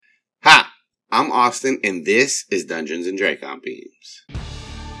I'm Austin, and this is Dungeons & Dracon Beams.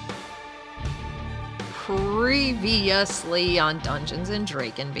 Previously on Dungeons &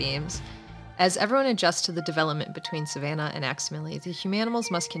 Dracon Beams. As everyone adjusts to the development between Savannah and Aximili, the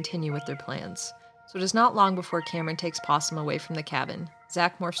Humanimals must continue with their plans. So it is not long before Cameron takes Possum away from the cabin,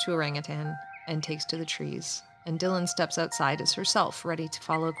 Zach morphs to orangutan and takes to the trees, and Dylan steps outside as herself, ready to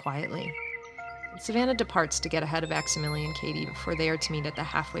follow quietly. And Savannah departs to get ahead of Aximili and Katie before they are to meet at the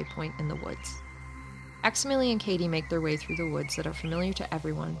halfway point in the woods. Aximili and Katie make their way through the woods that are familiar to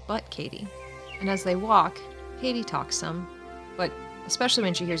everyone but Katie. And as they walk, Katie talks some, but especially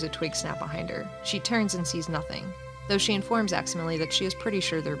when she hears a twig snap behind her, she turns and sees nothing, though she informs Aximili that she is pretty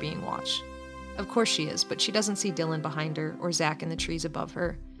sure they're being watched. Of course she is, but she doesn't see Dylan behind her or Zach in the trees above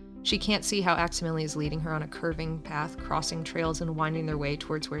her. She can't see how Aximili is leading her on a curving path, crossing trails and winding their way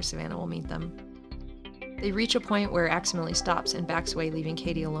towards where Savannah will meet them. They reach a point where Aximili stops and backs away, leaving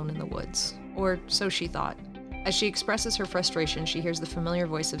Katie alone in the woods. Or so she thought. As she expresses her frustration, she hears the familiar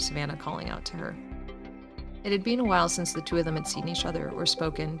voice of Savannah calling out to her. It had been a while since the two of them had seen each other or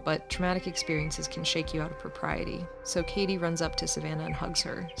spoken, but traumatic experiences can shake you out of propriety, so Katie runs up to Savannah and hugs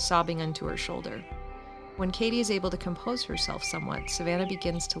her, sobbing into her shoulder. When Katie is able to compose herself somewhat, Savannah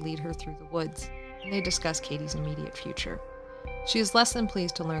begins to lead her through the woods, and they discuss Katie's immediate future. She is less than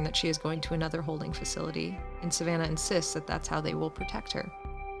pleased to learn that she is going to another holding facility, and Savannah insists that that's how they will protect her.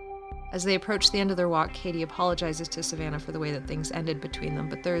 As they approach the end of their walk, Katie apologizes to Savannah for the way that things ended between them,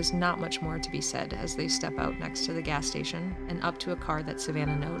 but there is not much more to be said as they step out next to the gas station and up to a car that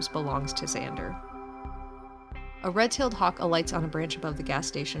Savannah knows belongs to Xander. A red-tailed hawk alights on a branch above the gas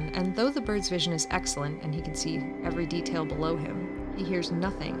station, and though the bird's vision is excellent and he can see every detail below him, he hears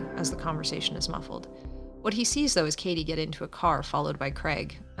nothing as the conversation is muffled. What he sees, though, is Katie get into a car followed by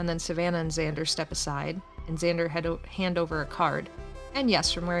Craig, and then Savannah and Xander step aside, and Xander hand over a card. And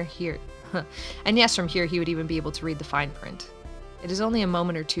yes, from here he would even be able to read the fine print. It is only a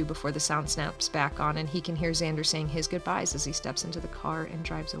moment or two before the sound snaps back on and he can hear Xander saying his goodbyes as he steps into the car and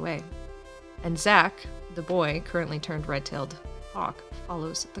drives away. And Zach, the boy, currently turned red-tailed hawk,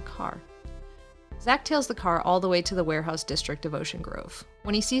 follows the car. Zach tails the car all the way to the warehouse district of Ocean Grove.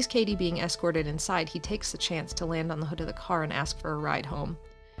 When he sees Katie being escorted inside, he takes the chance to land on the hood of the car and ask for a ride home.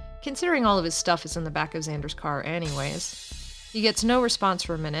 Considering all of his stuff is in the back of Xander's car anyways. He gets no response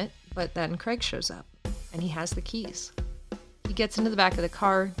for a minute, but then Craig shows up, and he has the keys. He gets into the back of the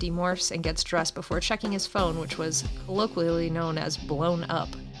car, demorphs, and gets dressed before checking his phone, which was colloquially known as blown up.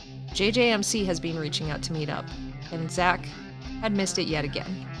 JJMC has been reaching out to meet up, and Zach had missed it yet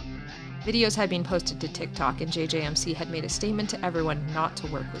again. Videos had been posted to TikTok, and JJMC had made a statement to everyone not to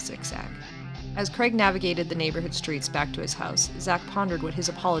work with Zigzag. As Craig navigated the neighborhood streets back to his house, Zach pondered what his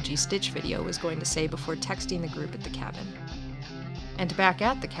apology Stitch video was going to say before texting the group at the cabin. And back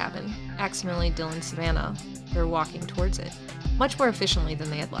at the cabin, Aximili, Dylan, Savannah, they're walking towards it, much more efficiently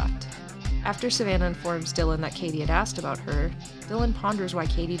than they had left. After Savannah informs Dylan that Katie had asked about her, Dylan ponders why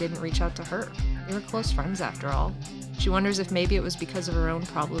Katie didn't reach out to her. They were close friends after all. She wonders if maybe it was because of her own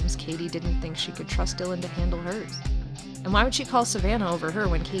problems Katie didn't think she could trust Dylan to handle hers. And why would she call Savannah over her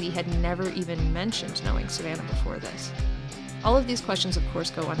when Katie had never even mentioned knowing Savannah before this? All of these questions of course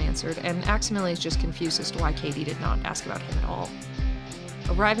go unanswered, and Aximili is just confused as to why Katie did not ask about him at all.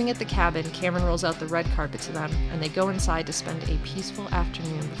 Arriving at the cabin, Cameron rolls out the red carpet to them, and they go inside to spend a peaceful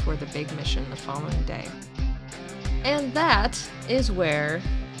afternoon before the big mission the following day. And that is where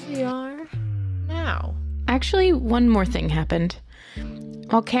we are now. Actually, one more thing happened.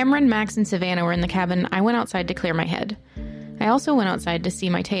 While Cameron, Max, and Savannah were in the cabin, I went outside to clear my head. I also went outside to see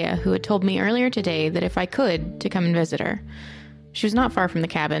Maitea, who had told me earlier today that if I could, to come and visit her. She was not far from the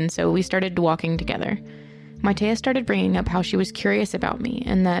cabin, so we started walking together. Maitea started bringing up how she was curious about me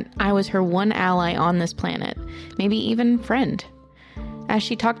and that I was her one ally on this planet, maybe even friend. As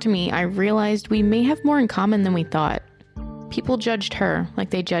she talked to me, I realized we may have more in common than we thought. People judged her like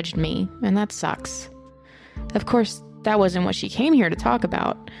they judged me, and that sucks. Of course, that wasn't what she came here to talk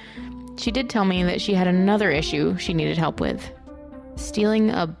about. She did tell me that she had another issue she needed help with. Stealing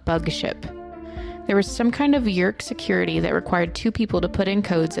a bug ship. There was some kind of Yerk security that required two people to put in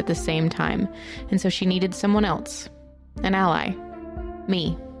codes at the same time, and so she needed someone else. An ally.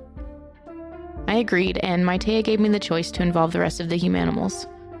 Me. I agreed, and Maitea gave me the choice to involve the rest of the Humanimals.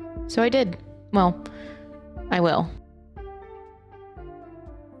 So I did. Well, I will.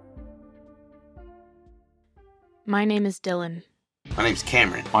 My name is Dylan. My name's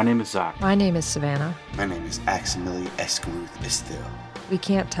Cameron. My name is Zach. My name is Savannah. My name is Aximili Escaruth Estil. We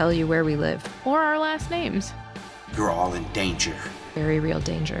can't tell you where we live. Or our last names. You're all in danger. Very real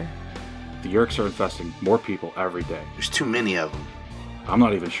danger. The Yerks are infesting more people every day. There's too many of them. I'm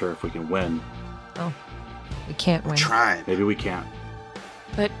not even sure if we can win. Oh, we can't win. Trying. Maybe we can't.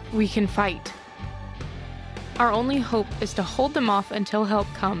 But we can fight. Our only hope is to hold them off until help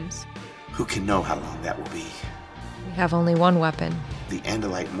comes. Who can know how long that will be? We have only one weapon, The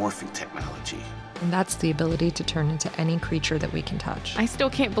Andalite morphing technology. and that's the ability to turn into any creature that we can touch. I still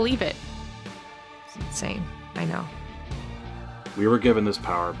can't believe it. It's insane. I know. We were given this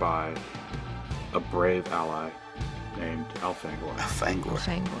power by a brave ally named Elfangor. Elfangor.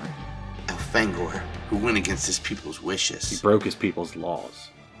 Fangor. Elfangor, who went against his people's He wishes. broke his people's laws.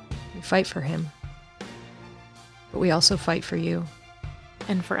 We fight for him. But we also fight for you.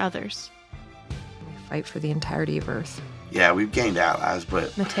 And for others. We fight for the entirety of Earth. Yeah, we've gained allies,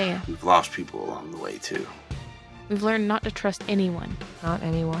 but Matea, we've lost people along the way, too. we've learned not to trust anyone. Not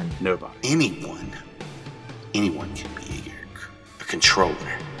anyone. Nobody. Anyone can be a controller.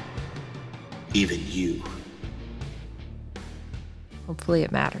 Even you. Hopefully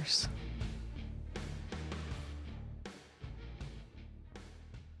it matters.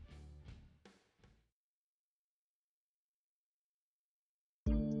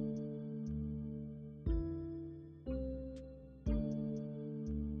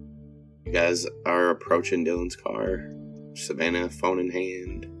 You guys are approaching Dylan's car. Savannah, phone in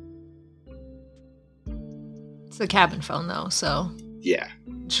hand. It's the cabin phone, though, so Yeah.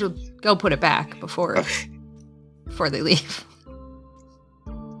 she'll go put it back before Okay. they leave.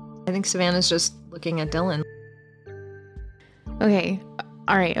 I think Savannah's just looking at Dylan. Okay.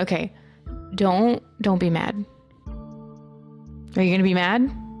 All right. Okay. Don't be mad. Are you gonna be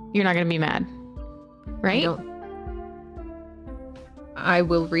mad? You're not gonna be mad, right? I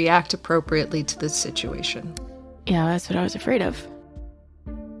will react appropriately to this situation. Yeah, that's what I was afraid of.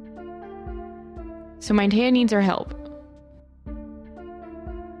 So Matea needs our help.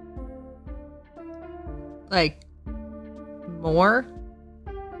 Like, more?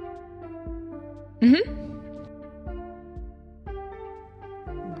 Mm-hmm.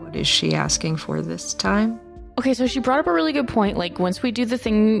 What is she asking for this time? Okay, so she brought up a really good point. Like, once we do the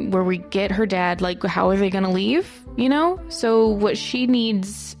thing where we get her dad, like, how are they gonna leave? You know? So what she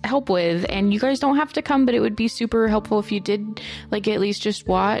needs help with, and you guys don't have to come, but it would be super helpful if you did, like, at least just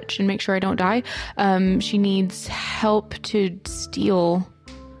watch and make sure I don't die. She needs help to steal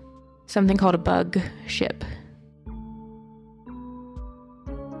something called a bug ship.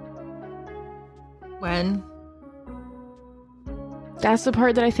 When? That's the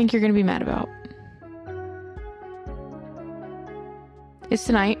part that I think you're gonna be mad about. It's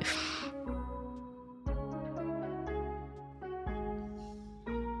tonight.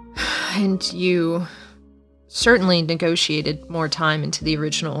 And you certainly negotiated more time into the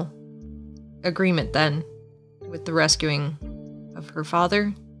original agreement then with the rescuing of her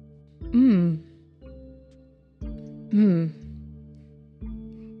father.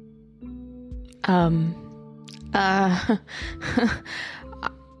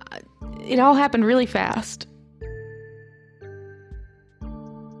 It all happened really fast.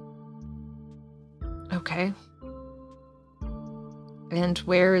 Okay. And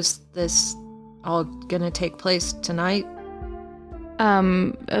where is this all gonna take place tonight?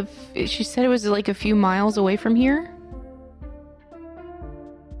 She said it was like a few miles away from here.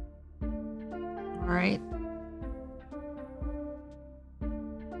 All right.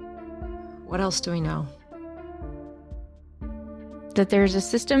 What else do we know? That there's a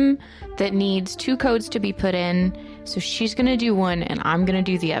system that needs 2 codes to be put in, so she's gonna do one and I'm gonna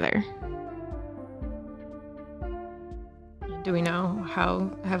do the other. Do we know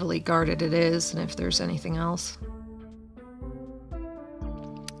how heavily guarded it is and if there's anything else?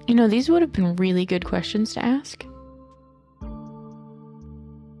 You know, these would have been really good questions to ask.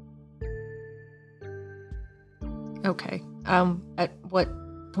 Okay. At what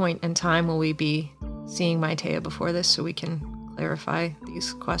point in time will we be seeing Matea before this so we can clarify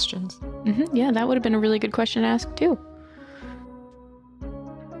these questions? Yeah, that would have been a really good question to ask too.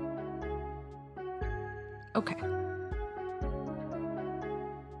 Okay.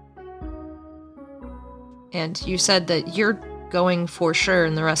 And you said that you're going for sure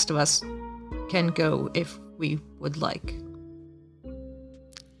and the rest of us can go if we would like.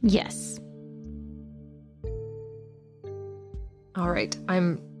 Yes. All right.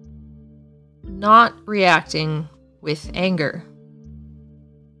 I'm not reacting with anger.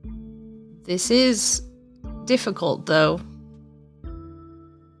 This is difficult, though.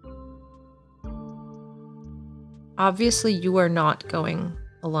 Obviously, you are not going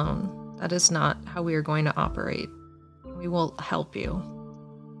alone. That is not how we are going to operate. We will help you.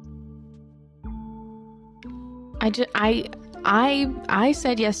 I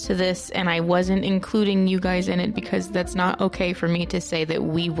said yes to this, and I wasn't including you guys in it because that's not okay for me to say that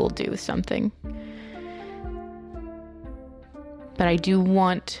we will do something. But I do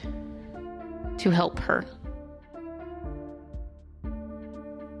want to help her.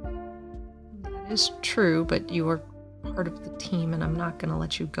 That is true, but you are part of the team, and I'm not going to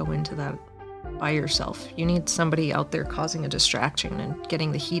let you go into that by yourself. You need somebody out there causing a distraction and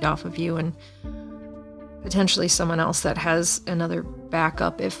getting the heat off of you, and potentially someone else that has another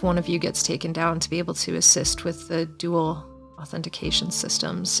backup if one of you gets taken down to be able to assist with the dual authentication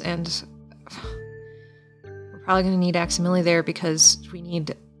systems. And we're probably going to need Aximili there because we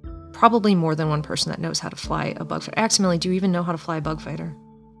need probably more than one person that knows how to fly a bug fighter. Aximili, do you even know how to fly a bug fighter?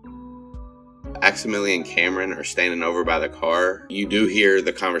 Aximili and Cameron are standing over by the car. You do hear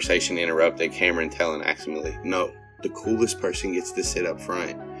the conversation interrupted, Cameron telling Aximili, no, the coolest person gets to sit up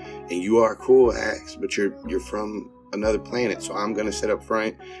front. And you are cool, Ax, but you're from another planet, so I'm gonna sit up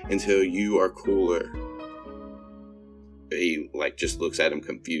front until you are cooler. He just looks at him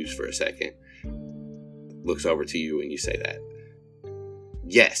confused for a second. Looks over to you and you say that.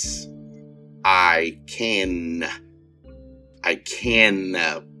 Yes, I can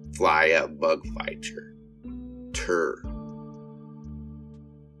fly a bug fighter.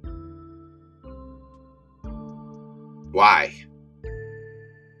 Why?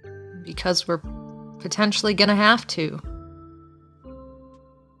 Because we're potentially gonna have to.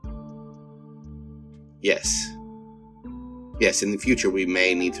 Yes, in the future we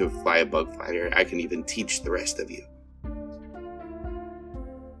may need to fly a bug fighter. I can even teach the rest of you.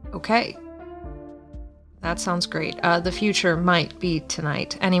 Okay. That sounds great. The future might be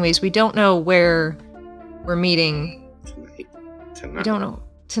tonight. Anyways, we don't know where we're meeting. Tonight. We don't know.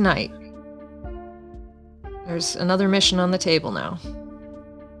 Tonight. There's another mission on the table now.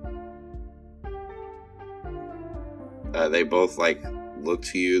 They both look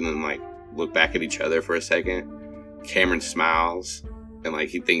to you and then look back at each other for a second. Cameron smiles and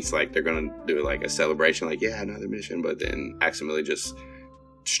he thinks they're gonna do a celebration, yeah, another mission, but then Aximili just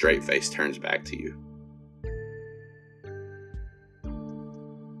straight face turns back to you.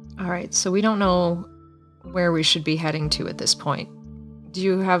 All right, so we don't know where we should be heading to at this point. Do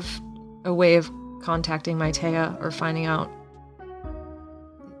you have a way of contacting Maitea or finding out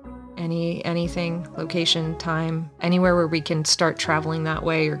anything, location, time, anywhere where we can start traveling that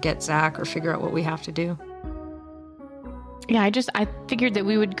way or get Zach or figure out what we have to do? Yeah, I figured that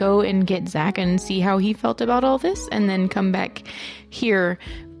we would go and get Zach and see how he felt about all this and then come back here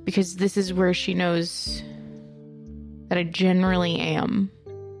because this is where she knows that I generally am.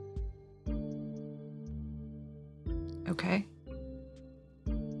 Okay.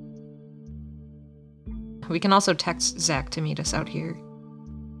 We can also text Zach to meet us out here.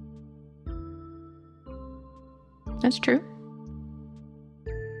 That's true.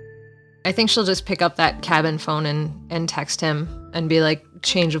 I think she'll just pick up that cabin phone and text him and be like,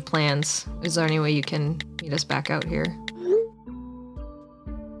 change of plans. Is there any way you can meet us back out here?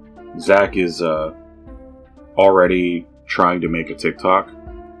 Zach is already trying to make a TikTok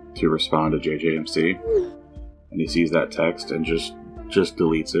to respond to JJMC. And he sees that text and just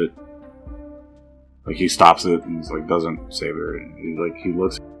deletes it. He stops it and doesn't save it. He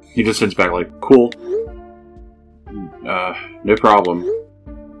looks, he just sends back cool. No problem.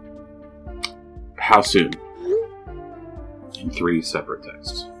 How soon? In 3 separate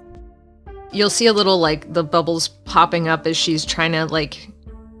texts. You'll see a little the bubbles popping up as she's trying to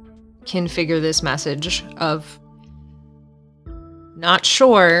configure this message of not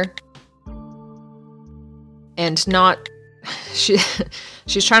sure and not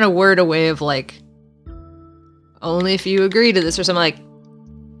she's trying to word a way of only if you agree to this or something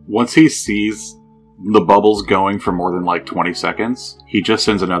Once he sees the bubbles going for more than 20 seconds, he just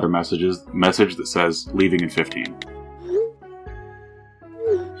sends another message that says leaving in 15.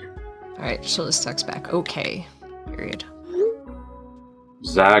 Alright, she'll just text back, okay, period.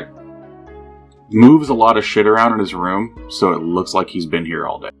 Zach moves a lot of shit around in his room, so it looks like he's been here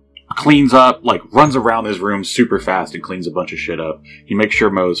all day. Cleans up, runs around his room super fast and cleans a bunch of shit up. He makes sure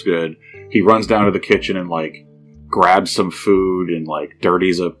Mo's good. He runs down to the kitchen and grabs some food and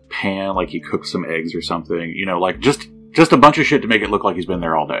dirties a pan, he cooks some eggs or something. Just a bunch of shit to make it look like he's been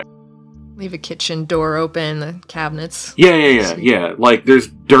there all day. Leave a kitchen door open, the cabinets. Yeah. There's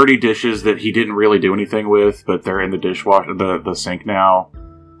dirty dishes that he didn't really do anything with, but they're in the dishwasher, the sink now.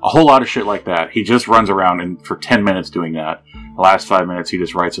 A whole lot of shit like that. He just runs around and for 10 minutes doing that. The last 5 minutes, he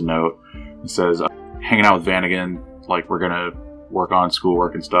just writes a note and says, hanging out with Vanagon, we're gonna work on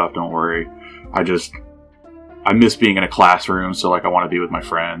schoolwork and stuff, don't worry. I miss being in a classroom, so like I want to be with my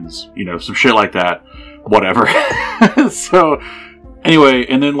friends, some shit like that. Whatever. So anyway,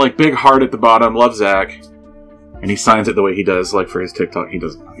 and then like big heart at the bottom, love Zach, and he signs it the way he does, like for his TikTok.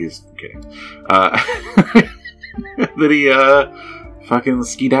 He's kidding. Then he fucking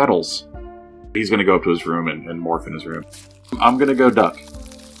skedaddles. He's gonna go up to his room and morph in his room. I'm gonna go duck.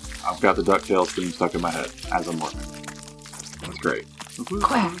 I've got the DuckTales theme stuck in my head as I'm morphing. That's great.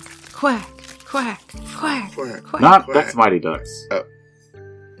 Quack, quack, quack, quack, quack. Not That's Mighty Ducks. Oh.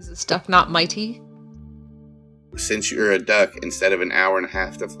 Is this duck not mighty? Since you're a duck, instead of an hour and a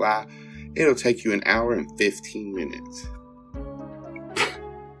half to fly, it'll take you an hour and 15 minutes.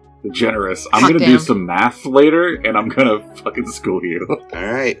 Generous. I'm going to do some math later, and I'm going to fucking school you. All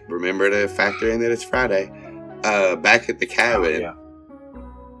right. Remember to factor in that it's Friday. Back at the cabin. Oh,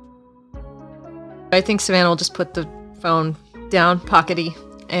 yeah. I think Savannah will just put the phone down, pockety,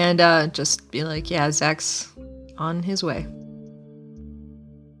 and just be like, yeah, Zach's on his way.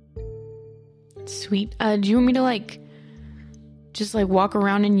 Sweet. Do you want me to, just, walk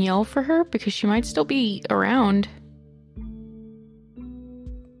around and yell for her? Because she might still be around.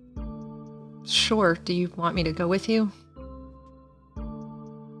 Sure. Do you want me to go with you?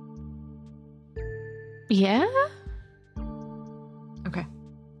 Yeah? Okay.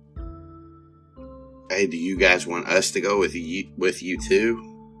 Hey, do you guys want us to go with you too?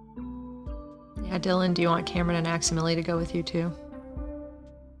 Yeah, Dylan, do you want Cameron and Aximili to go with you too?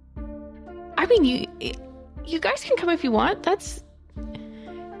 I mean, you guys can come if you want. That's...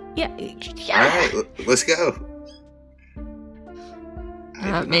 Yeah. All right, let's go.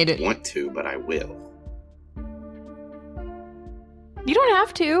 I don't want to, but I will. You don't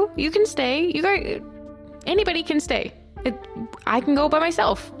have to. You can stay. You guys... Anybody can stay. I can go by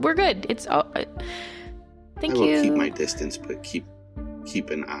myself. We're good. It's... Thank you. I will keep my distance, but keep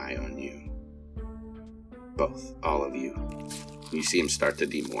an eye on you. Both. All of you. You see him start to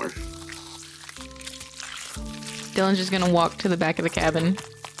demorph. Dylan's just gonna walk to the back of the cabin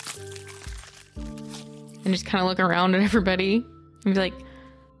and just kind of look around at everybody and be like,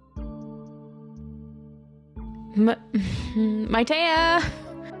 Maitea!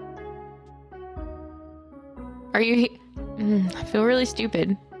 Are you I feel really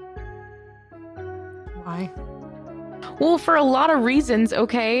stupid. Why? Well, for a lot of reasons,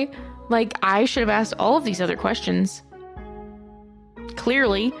 okay? I should have asked all of these other questions.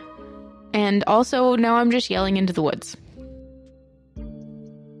 Clearly. And also, now I'm just yelling into the woods.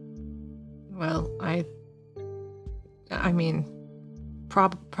 Well, I mean,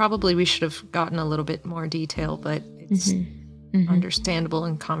 probably we should have gotten a little bit more detail, but it's understandable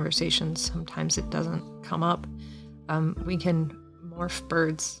in conversations. Sometimes it doesn't come up. We can morph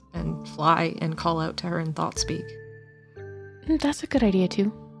birds and fly and call out to her in thought speak. That's a good idea,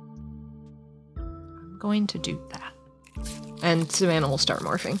 too. I'm going to do that. And Savannah will start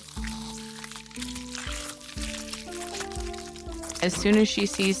morphing. As soon as she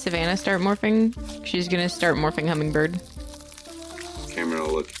sees Savannah start morphing, she's going to start morphing Hummingbird. Cameron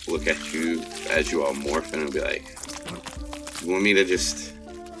will look at you as you all morph and be like, you want me to just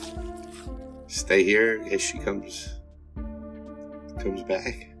stay here in case she comes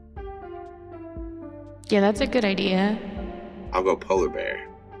back? Yeah, that's a good idea. I'll go polar bear.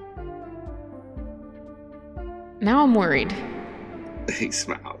 Now I'm worried. He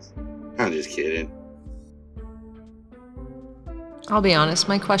smiles. I'm just kidding. I'll be honest,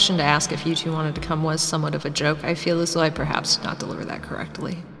 my question to ask if you two wanted to come was somewhat of a joke. I feel as though I perhaps did not deliver that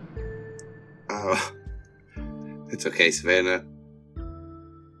correctly. Oh, it's okay, Savannah.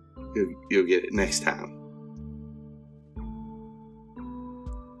 You'll get it next time.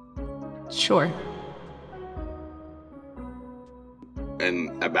 Sure.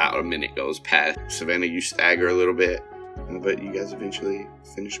 And about a minute goes past. Savannah, you stagger a little bit, but you guys eventually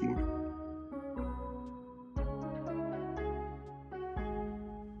finish more.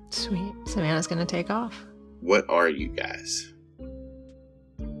 Sweet. Savannah's gonna take off. What are you guys?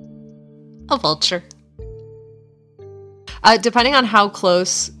 A vulture. Depending on how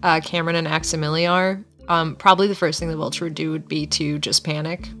close Cameron and Aximili are, probably the first thing the vulture would do would be to just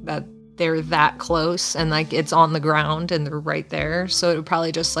panic that they're that close and it's on the ground and they're right there. So it would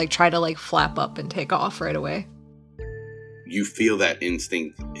probably just try to flap up and take off right away. You feel that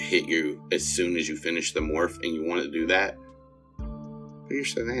instinct hit you as soon as you finish the morph and you want to do that. But you're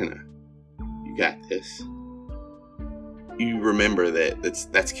Savannah. You got this. You remember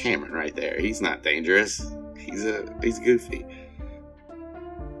that's Cameron right there. He's not dangerous. He's goofy.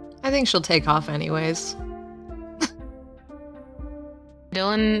 I think she'll take off anyways.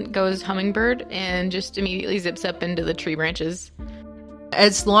 Dylan goes Hummingbird and just immediately zips up into the tree branches.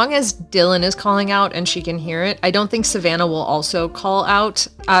 As long as Dylan is calling out and she can hear it, I don't think Savannah will also call out.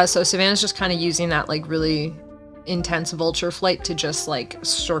 So Savannah's just kind of using that like really intense vulture flight to just like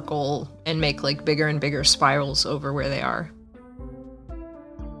circle and make like bigger and bigger spirals over where they are.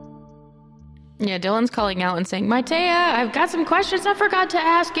 Yeah, Dylan's calling out and saying, Maitea, I've got some questions I forgot to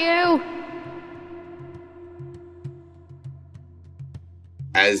ask you.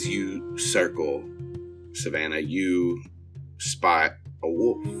 As you circle, Savannah, you spot a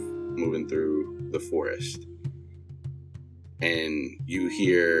wolf moving through the forest. And you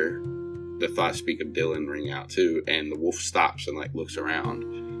hear the thought speak of Dylan ring out too, and the wolf stops and like looks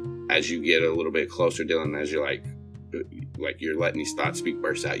around. As you get a little bit closer, Dylan, as you're like you're letting these thought speak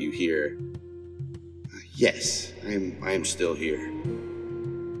burst out, you hear, yes, I am still here.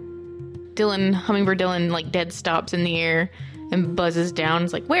 Dylan, Hummingbird Dylan, like dead stops in the air and buzzes down.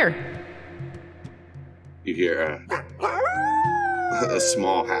 It's like, where? You hear a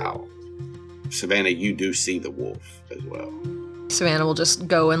small howl. Savannah, you do see the wolf as well. Savannah will just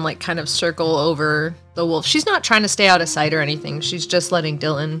go and like kind of circle over the wolf. She's not trying to stay out of sight or anything. She's just letting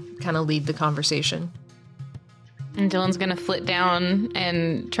Dylan kind of lead the conversation. And Dylan's gonna flit down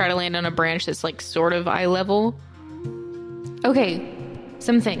and try to land on a branch that's like sort of eye level. Okay,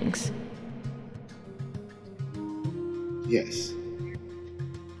 some things. Yes.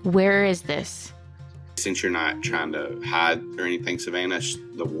 Where is this? Since you're not trying to hide or anything, Savannah,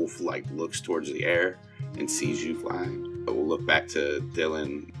 the wolf like looks towards the air and sees you flying. But we'll look back to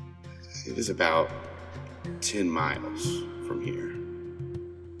Dylan. It is about 10 miles from here.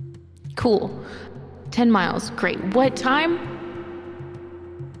 Cool. 10 miles. Great. What time?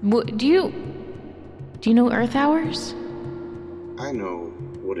 Do you know Earth hours? I know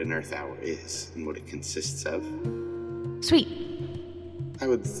what an Earth hour is and what it consists of. Sweet. I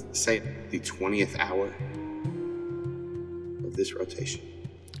would say the 20th hour of this rotation.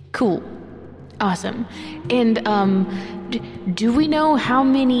 Cool. Awesome. And do we know how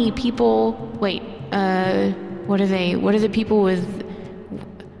many people? Wait. What are they? What are the people with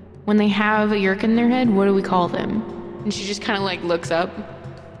when they have a yerk in their head? What do we call them? And she just kind of like looks up.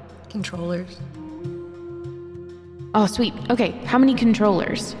 Controllers. Oh, sweet. Okay. How many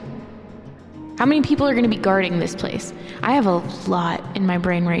controllers? How many people are going to be guarding this place? I have a lot in my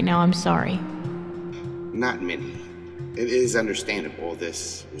brain right now. I'm sorry. Not many. It is understandable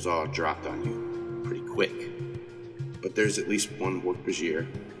this was all dropped on you pretty quick. But there's at least one work brazier.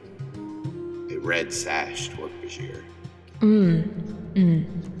 A red sashed work brazier. During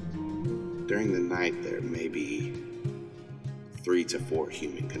the night, there may be 3 to 4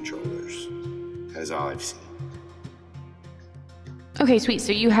 human controllers. That is all I've seen. Okay, sweet.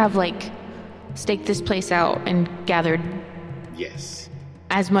 So you have like staked this place out and gathered Yes.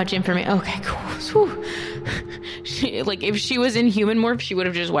 as much information. Okay, cool. Whew. Like if she was in human morph, she would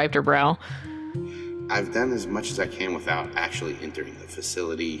have just wiped her brow. I've done as much as I can without actually entering the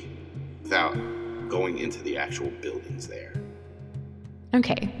facility, without going into the actual buildings there.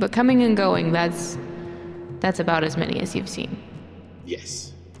 Okay, but coming and going, that's about as many as you've seen.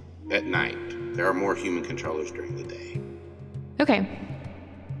 Yes. At night, there are more human controllers during the day. Okay.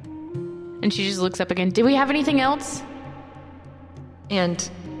 And she just looks up again. Did we have anything else? And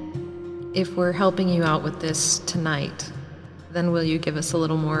if we're helping you out with this tonight, then will you give us a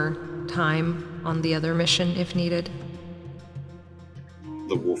little more time on the other mission if needed?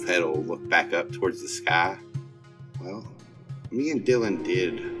 The wolf head will look back up towards the sky. Well, me and Dylan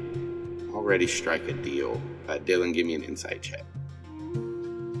did already strike a deal. Dylan, give me an insight check.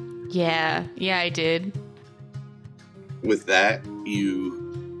 Yeah, I did. With that,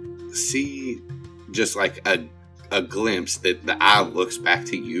 you see just like a glimpse that the eye looks back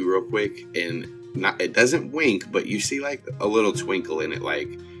to you real quick, and it doesn't wink, but you see like a little twinkle in it, like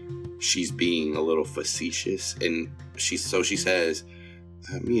she's being a little facetious. And she says,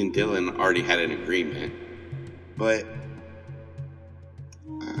 me and Dylan already had an agreement, but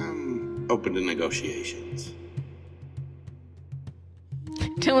I'm open to negotiations.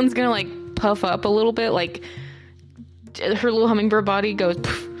 Dylan's gonna like puff up a little bit, like her little hummingbird body goes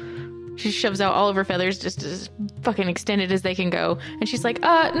poof. She shoves out all of her feathers just as fucking extended as they can go. And she's like,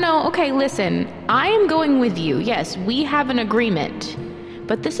 no, okay, listen. I am going with you. Yes, we have an agreement.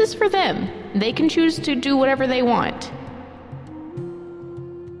 But this is for them. They can choose to do whatever they want.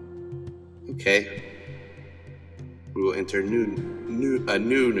 Okay. We will enter a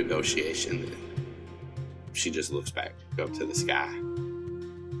new negotiation then. She just looks back up to the sky.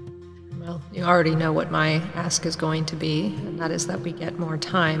 Well, you already know what my ask is going to be, and that is that we get more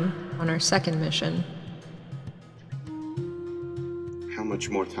time on our second mission. How much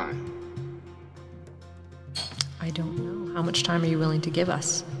more time? I don't know. How much time are you willing to give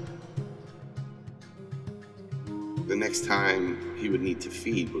us? The next time he would need to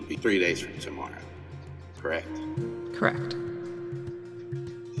feed would be 3 days from tomorrow. Correct? Correct.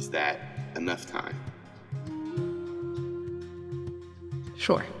 Is that enough time?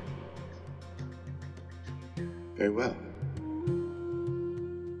 Sure. Very well.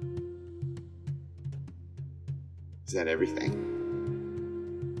 Is that everything?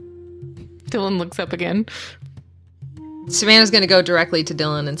 Dylan looks up again. Savannah's going to go directly to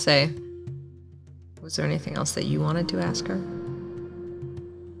Dylan and say, was there anything else that you wanted to ask her?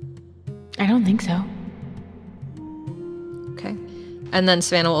 I don't think so. Okay. And then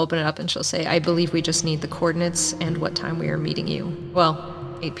Savannah will open it up and she'll say, I believe we just need the coordinates and what time we are meeting you.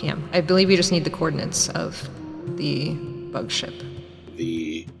 Well, 8 p.m. I believe we just need the coordinates of the bug ship.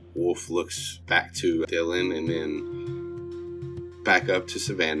 The wolf looks back to Dylan and then back up to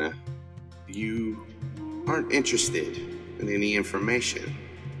Savannah. You aren't interested in any information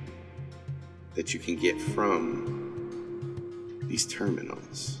that you can get from these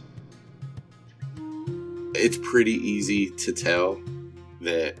terminals. It's pretty easy to tell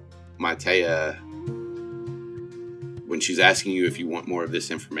that Matea, when she's asking you if you want more of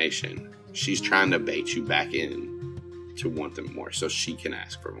this information, she's trying to bait you back in to want them more so she can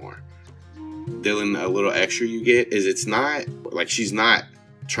ask for more. Dylan, a little extra you get is it's not like she's not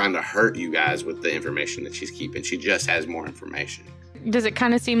trying to hurt you guys with the information that she's keeping. She just has more information. Does it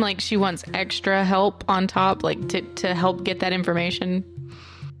kind of seem like she wants extra help on top, like to help get that information?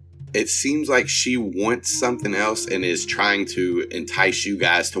 It seems like she wants something else and is trying to entice you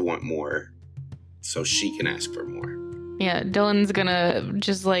guys to want more so she can ask for more. Yeah, Dylan's gonna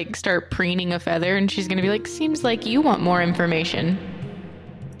just like start preening a feather and she's gonna be like, seems like you want more information.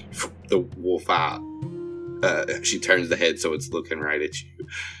 The wolf out. She turns the head so it's looking right at you.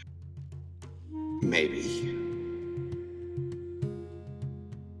 Maybe.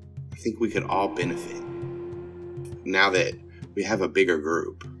 I think we could all benefit. Now that we have a bigger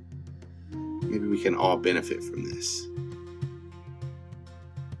group, maybe we can all benefit from this.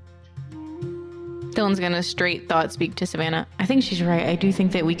 Dylan's gonna straight thought speak to Savannah. I think she's right. I do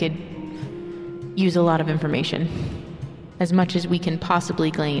think that we could use a lot of information. As much as we can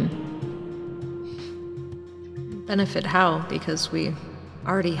possibly glean. Benefit how? Because we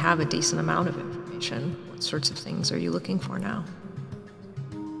already have a decent amount of information. What sorts of things are you looking for now?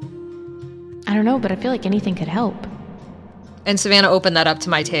 I don't know, but I feel like anything could help. And Savannah opened that up to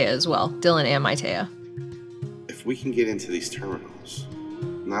Matea as well. Dylan and Matea. If we can get into these terminals,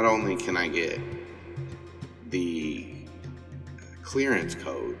 not only can I get the clearance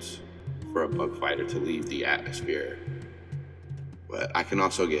codes for a bug fighter to leave the atmosphere, but I can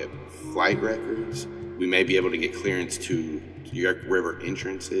also get flight records. We may be able to get clearance to York River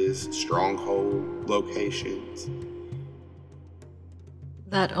entrances, stronghold locations.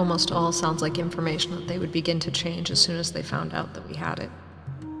 That almost all sounds like information that they would begin to change as soon as they found out that we had it.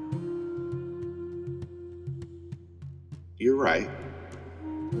 You're right.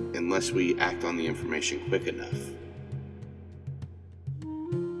 Unless we act on the information quick enough.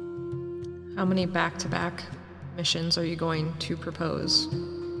 How many back-to-back missions are you going to propose?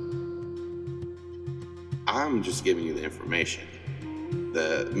 I'm just giving you the information.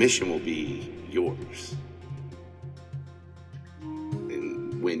 The mission will be yours.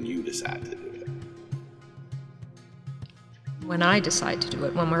 And when you decide to do it. When I decide to do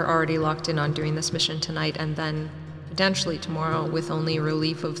it, when we're already locked in on doing this mission tonight and then potentially tomorrow with only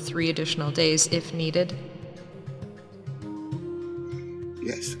relief of 3 additional days if needed?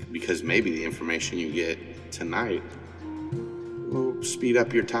 Yes, because maybe the information you get tonight will speed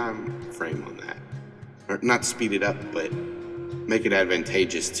up your time frame on that. Or not speed it up, but make it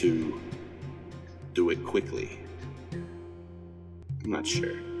advantageous to do it quickly. I'm not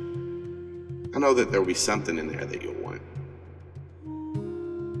sure. I know that there'll be something in there that you'll want.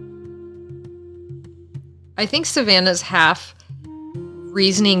 I think Savannah's half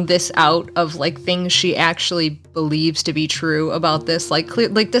reasoning this out of like things she actually believes to be true about this. Like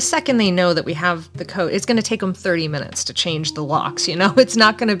the second they know that we have the code, it's going to take them 30 minutes to change the locks. You know, it's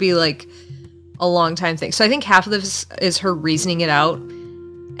not going to be like a long time thing. So I think half of this is her reasoning it out,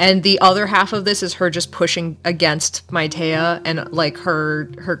 and the other half of this is her just pushing against Matea and like her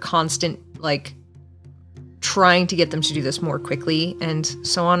constant like trying to get them to do this more quickly and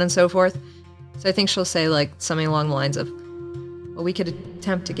so on and so forth. So I think she'll say like something along the lines of, well, we could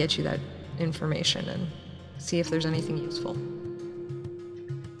attempt to get you that information and see if there's anything useful.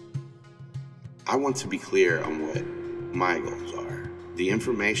 I want to be clear on what my goals are. The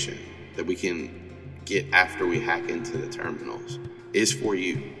information that we can get after we hack into the terminals is for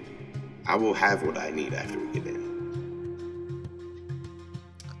you. I will have what I need after we get in.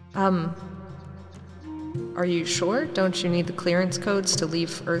 Are you sure? Don't you need the clearance codes to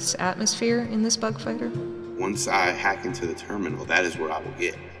leave Earth's atmosphere in this bug fighter? Once I hack into the terminal, that is what I will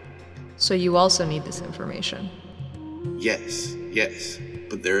get. So you also need this information? Yes.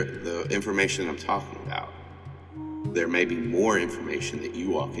 But the information I'm talking about, there may be more information that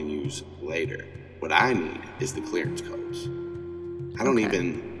you all can use later. What I need is the clearance codes. I don't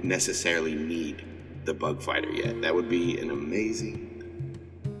even necessarily need the bug fighter yet. That would be an amazing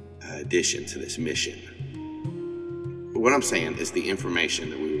addition to this mission. But what I'm saying is the information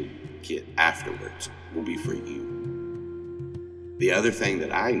that we will get afterwards will be for you. The other thing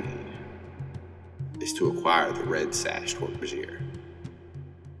that I need is to acquire the red sash Hork-Bajir.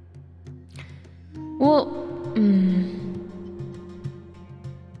 Well,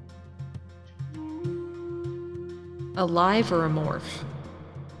 Alive or a morph?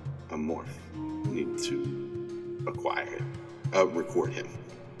 A morph. I need to acquire him. Record him.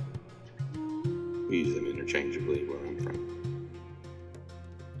 We use them interchangeably where I'm from.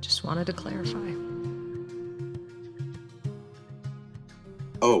 Just wanted to clarify.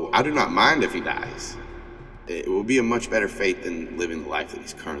 Oh, I do not mind if he dies. It will be a much better fate than living the life that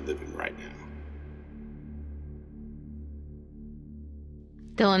he's currently living right now.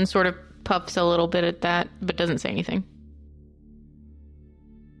 Dylan sort of puffs a little bit at that, but doesn't say anything.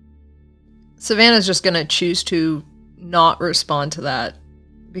 Savannah's just gonna choose to not respond to that,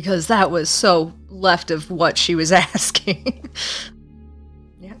 because that was so left of what she was asking.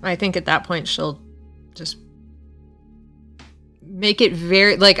 Yeah, I think at that point she'll just make it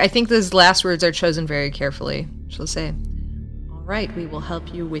very, I think those last words are chosen very carefully. She'll say, "All right, we will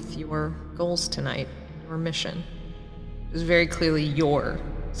help you with your goals tonight, your mission." It was very clearly your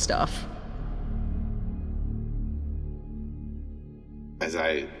stuff. As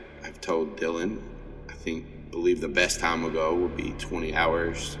I have told Dylan, believe the best time will go would be 20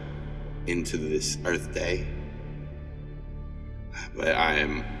 hours into this Earth Day. But I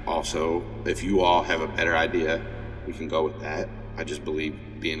am also, if you all have a better idea, we can go with that. I just believe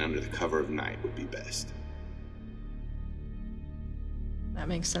being under the cover of night would be best. That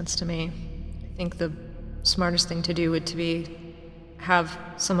makes sense to me. I think the smartest thing to do would to be have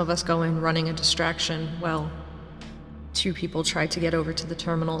some of us go in running a distraction while two people try to get over to the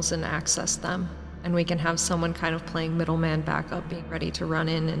terminals and access them. And we can have someone kind of playing middleman backup, being ready to run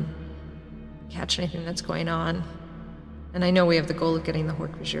in and catch anything that's going on. And I know we have the goal of getting the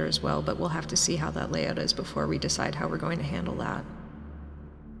Hork-Bajir as well, but we'll have to see how that layout is before we decide how we're going to handle that.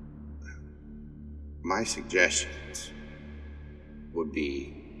 My suggestions would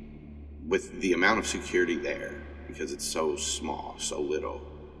be, with the amount of security there, because it's so small, so little,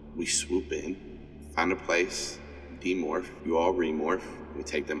 we swoop in, find a place, demorph, you all remorph, we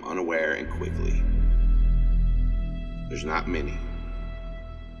take them unaware and quickly. There's not many.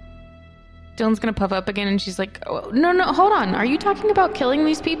 Dylan's gonna puff up again and she's like, oh, no, hold on. Are you talking about killing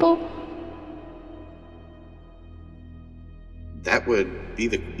these people? That would be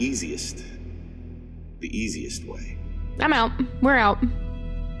the easiest way. I'm out. We're out.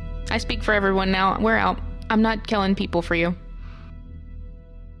 I speak for everyone now. We're out. I'm not killing people for you.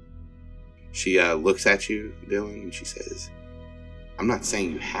 She looks at you, Dylan, and she says, "I'm not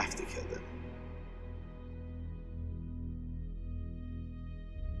saying you have to kill them."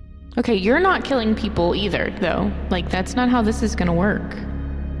 Okay, you're not killing people either, though. That's not how this is gonna work.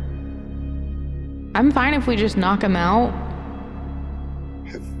 I'm fine if we just knock them out.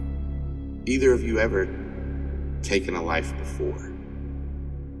 Have either of you ever taken a life before?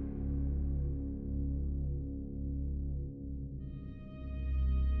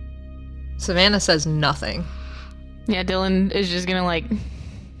 Savannah says nothing. Yeah, Dylan is just gonna,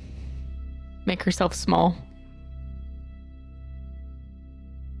 make herself small.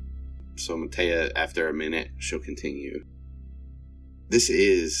 So Matea, after a minute, she'll continue. This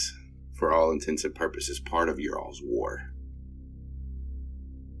is, for all intents and purposes, part of your all's war.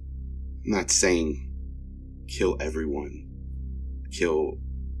 I'm not saying kill everyone. Kill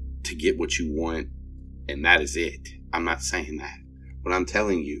to get what you want, and that is it. I'm not saying that. What I'm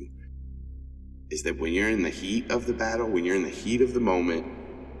telling you is that when you're in the heat of the battle, when you're in the heat of the moment,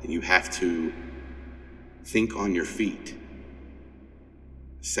 and you have to think on your feet,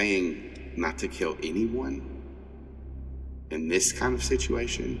 saying not to kill anyone in this kind of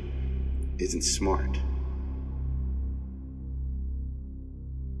situation isn't smart.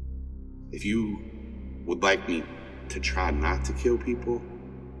 If you would like me to try not to kill people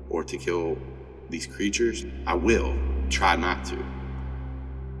or to kill these creatures, I will try not to.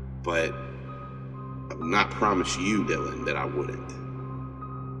 But I will not promise you, Dylan, that I wouldn't.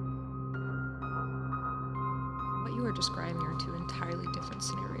 What you are describing are two entirely different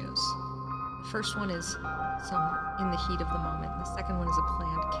scenarios. first one is some in the heat of the moment. The second one is a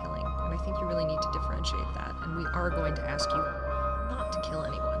planned killing. And I think you really need to differentiate that. And we are going to ask you not to kill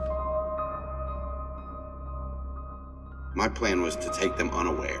anyone. My plan was to take them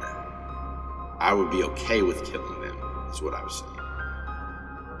unaware. I would be okay with killing them, is what I was saying.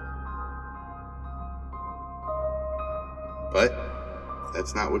 But if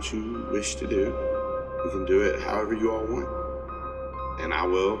that's not what you wish to do, we can do it however you all want. And I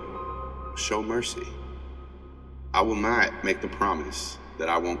will show mercy. I will not make the promise that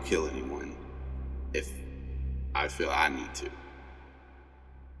I won't kill anyone if I feel I need to.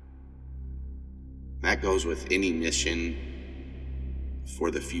 That goes with any mission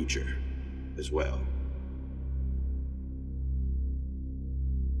for the future as well.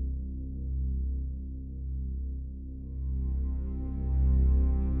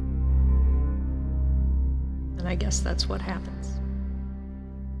 And I guess that's what happens.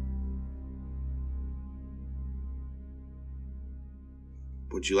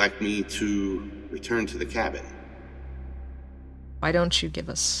 Would you like me to return to the cabin? Why don't you give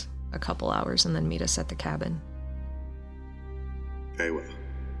us a couple hours and then meet us at the cabin? Very well.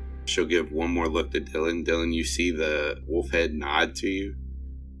 She'll give one more look to Dylan. Dylan, you see the wolf head nod to you.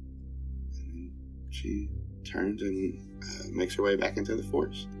 And she turns and makes her way back into the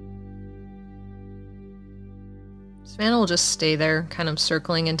forest. Savannah will just stay there, kind of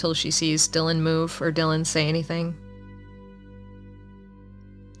circling until she sees Dylan move or Dylan say anything.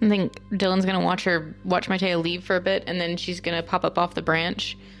 I think Dylan's gonna watch Matea leave for a bit, and then she's gonna pop up off the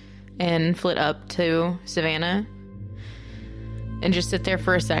branch and flit up to Savannah and just sit there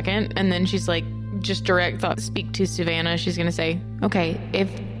for a second, and then she's like, just direct thought, speak to Savannah. She's gonna say, okay,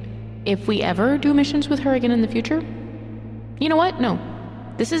 if we ever do missions with her again in the future, you know what? No,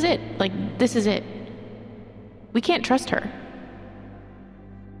 this is it. Like, this is it. We can't trust her.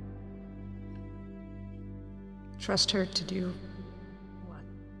 Trust her to do what?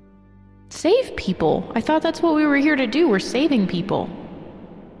 Save people. I thought that's what we were here to do. We're saving people.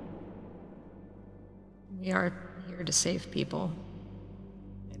 We are here to save people.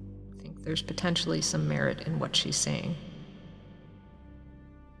 I think there's potentially some merit in what she's saying.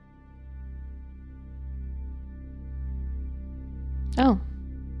 Oh.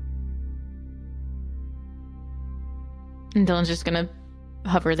 And Dylan's just gonna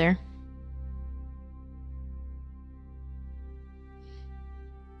hover there.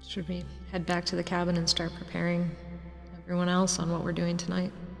 Should we head back to the cabin and start preparing everyone else on what we're doing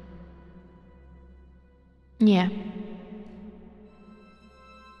tonight? Yeah.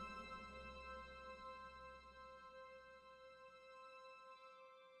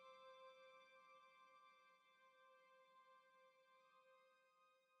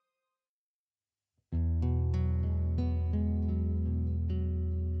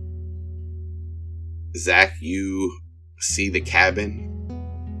 Zach, you see the cabin.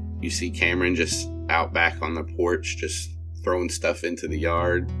 You see Cameron just out back on the porch, just throwing stuff into the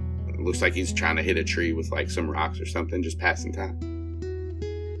yard. It looks like he's trying to hit a tree with like some rocks or something, just passing time.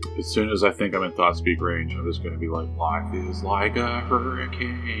 As soon as I think I'm in thought speak range, I'm just going to be like, life is like a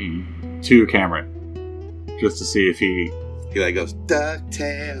hurricane. To Cameron. Just to see if he like goes,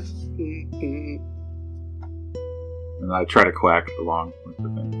 DuckTales. Mm-hmm. And I try to quack along with the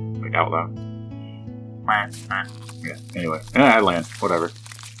thing, like out loud. Yeah, anyway. And I land, whatever.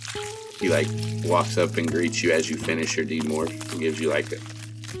 He like walks up and greets you as you finish your demorph and gives you like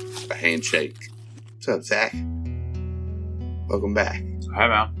a handshake. What's up, Zach? Welcome back. Hi,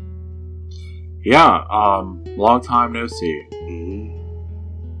 man. Yeah, long time no see. Mm-hmm.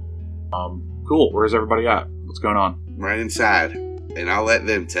 Cool. Where's everybody at? What's going on? Right inside. And I'll let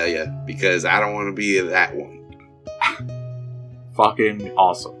them tell you because I don't want to be that one. Fucking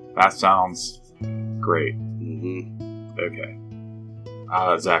awesome. That sounds great. Mm-hmm. Okay.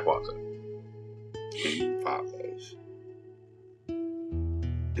 Zach walks in. And follows.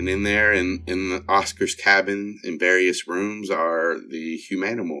 And in there, in the Oscar's cabin, in various rooms, are the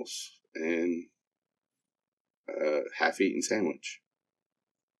humanimals and a half-eaten sandwich.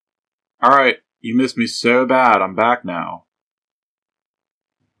 Alright, you missed me so bad. I'm back now.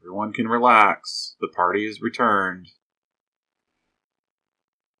 Everyone can relax. The party is returned.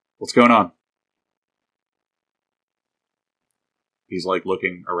 What's going on? He's like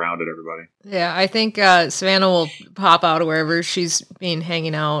looking around at everybody. Yeah, I think Savannah will pop out of wherever she's been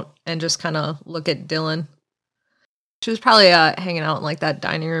hanging out and just kind of look at Dylan. She was probably hanging out in like that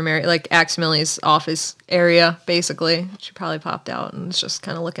dining room area, like Axmilly's office area, basically. She probably popped out and is just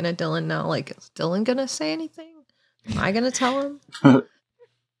kind of looking at Dylan now, like, is Dylan gonna say anything? Am I gonna tell him?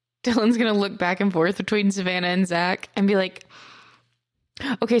 Dylan's gonna look back and forth between Savannah and Zach and be like,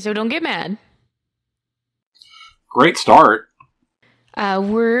 okay, so don't get mad. Great start.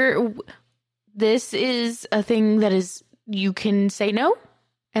 This is a thing that is, you can say no,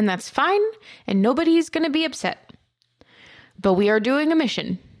 and that's fine, and nobody's going to be upset. But we are doing a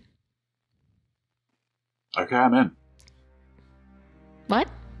mission. Okay, I'm in. What?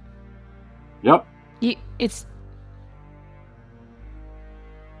 Yep. It's...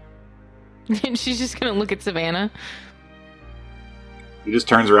 She's just going to look at Savannah. He just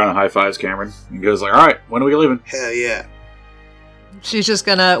turns around and high-fives Cameron and goes like, all right, when are we leaving? Hell yeah. She's just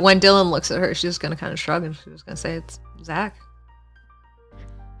gonna, when Dylan looks at her, she's just gonna kind of shrug and she's just gonna say, it's Zach.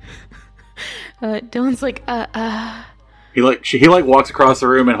 Dylan's like, He walks across the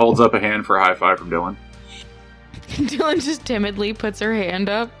room and holds up a hand for a high five from Dylan. Dylan just timidly puts her hand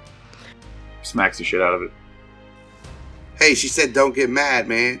up. Smacks the shit out of it. Hey, she said don't get mad,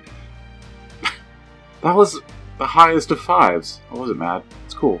 man. That was the highest of fives. I wasn't mad.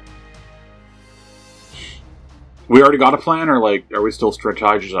 It's cool. We already got a plan, or are we still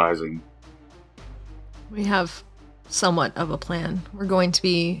strategizing? We have somewhat of a plan. We're going to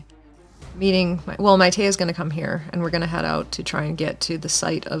be meeting, Maitea's going to come here, and we're going to head out to try and get to the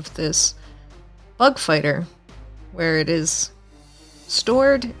site of this bug fighter, where it is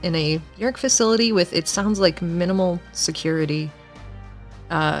stored in a Yerk facility with, it sounds like, minimal security.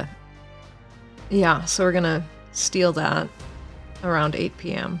 So we're going to steal that around 8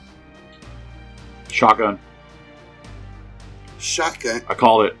 p.m. Shotgun. Shotgun. I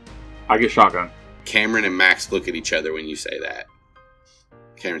called it. I get shotgun. Cameron and Max look at each other when you say that.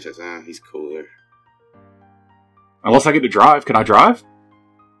 Cameron says, he's cooler. Unless I get to drive. Can I drive?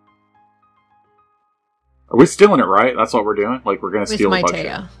 Are we stealing it, right? That's what we're doing? We're going to steal a bunch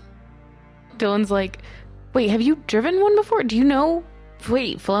of... Dylan's like, wait, have you driven one before? Do you know?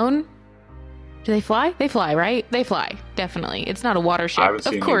 Wait, flown? Do they fly? They fly, right? They fly. Definitely. It's not a water ship.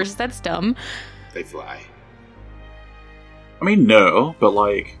 Of course, that's dumb. They fly. I mean, no, but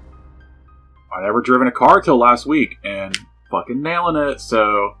I never driven a car till last week and fucking nailing it,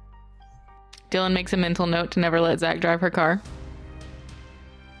 so. Dylan makes a mental note to never let Zach drive her car.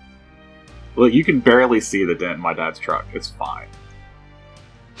 Look, you can barely see the dent in my dad's truck. It's fine.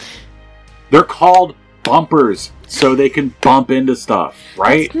 They're called bumpers, so they can bump into stuff,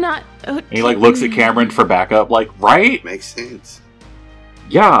 right? It's not. And he looks at Cameron for backup, right? Makes sense.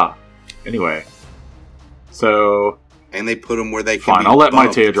 Yeah. Anyway, so. And they put them where they can. Fine, I'll let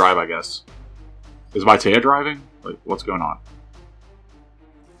Maitea drive, I guess. Is Maitea driving? What's going on?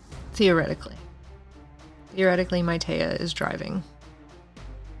 Theoretically, Maitea is driving.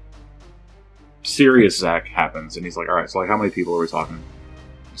 Serious Zach happens, and he's like, alright, so how many people are we talking?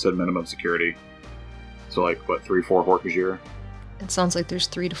 You said minimum security. So 3, 4 Hork-Bajir? It sounds like there's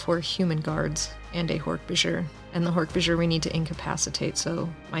 3 to 4 human guards and a Hork-Bajir. And the Hork-Bajir we need to incapacitate so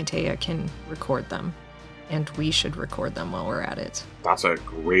Maitea can record them. And we should record them while we're at it. That's a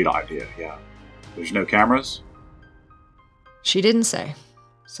great idea, yeah. There's no cameras? She didn't say.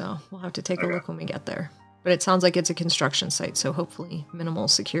 So we'll have to take a look when we get there. But it sounds like it's a construction site, so hopefully minimal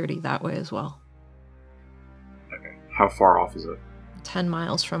security that way as well. Okay. How far off is it? 10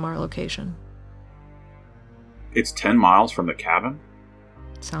 miles from our location. It's 10 miles from the cabin?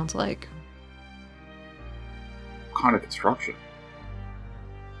 Sounds like. What kind of construction?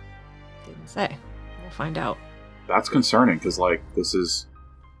 Didn't say. We'll find out. That's concerning, because, this is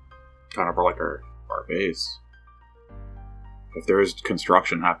kind of our base. If there is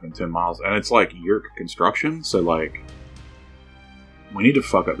construction happening 10 miles, and it's your construction, so we need to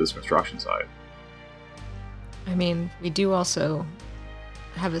fuck up this construction site. I mean, we do also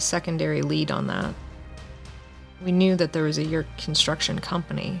have a secondary lead on that. We knew that there was a Yerk construction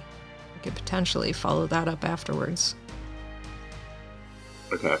company. We could potentially follow that up afterwards.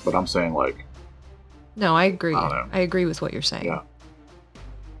 Okay, but I'm saying No, I agree. I don't know. I agree with what you're saying. Yeah.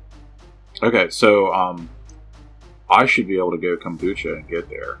 Okay, so I should be able to go kombucha and get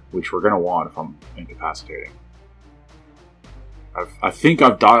there, which we're going to want if I'm incapacitating. I think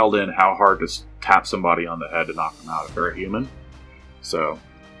I've dialed in how hard to tap somebody on the head to knock them out if they're a human. So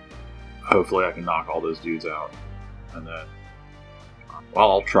hopefully I can knock all those dudes out. And then,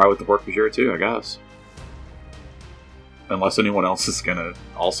 I'll try with the Hork-Bajir too, I guess. Unless anyone else is going to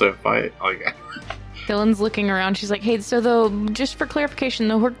also fight. Dylan's looking around. She's like, hey, so just for clarification,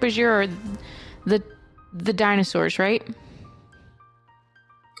 the Hork-Bajir are the dinosaurs, right?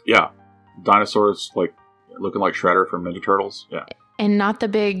 Yeah. Dinosaurs, looking like Shredder from Ninja Turtles. Yeah. And not the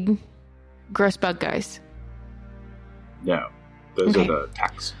big gross bug guys. No. Those are the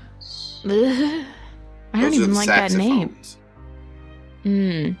tax. I don't even like that name.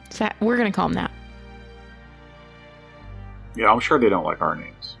 We're going to call them that. Yeah, I'm sure they don't like our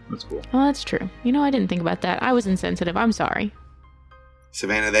names. That's cool. Well, that's true. I didn't think about that. I was insensitive. I'm sorry.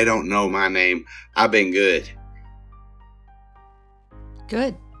 Savannah, they don't know my name. I've been good.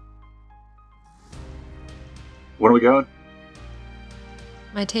 Good. When are we going?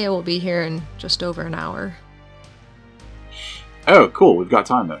 My Taya will be here in just over an hour. Oh, cool. We've got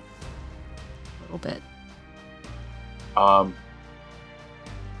time then. A little bit. All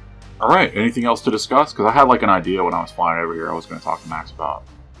right. Anything else to discuss? Because I had an idea when I was flying over here. I was going to talk to Max about.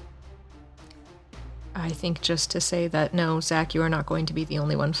 I think just to say that, no, Zach, you are not going to be the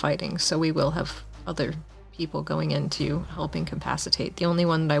only one fighting, so we will have other people going in to help incapacitate. The only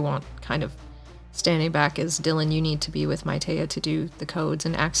one that I want kind of standing back is, Dylan, you need to be with Maitea to do the codes,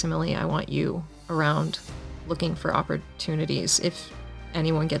 and Aximili, I want you around looking for opportunities. If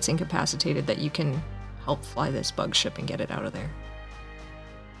anyone gets incapacitated, that you can help fly this bug ship and get it out of there.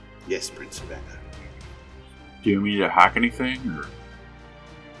 Yes, Prince Savannah. Do you need to hack anything? Or?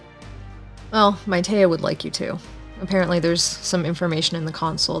 Well, Maitea would like you to. Apparently there's some information in the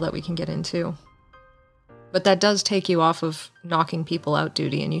console that we can get into. But that does take you off of knocking people out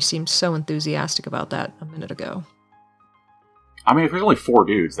duty, and you seemed so enthusiastic about that a minute ago. I mean, if there's only 4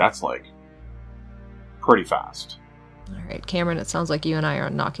 dudes, that's pretty fast. Alright, Cameron, it sounds like you and I are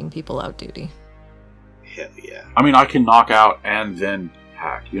on knocking people out duty. Hell yeah. I mean, I can knock out and then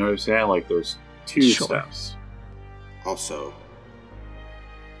hack. You know what I'm saying? There's 2 Sure. steps. Also,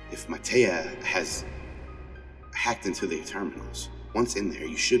 if Maitea has hacked into the terminals, once in there,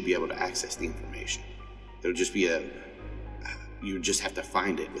 you should be able to access the information. There'll just be you just have to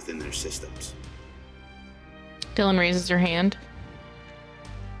find it within their systems. Dylan raises her hand.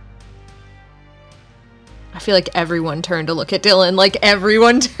 I feel like everyone turned to look at Dylan.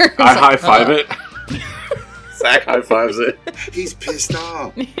 Everyone turned. I high five it. Zach high fives it. He's pissed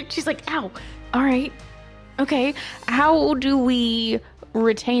off. She's like, ow. All right. Okay. How do we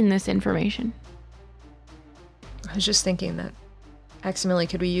retain this information? I was just thinking that. Aximili,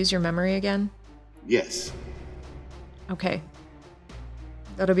 could we use your memory again? Yes. Okay.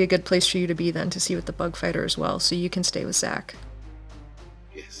 That'll be a good place for you to be then, to see with the bug fighter as well, so you can stay with Zach.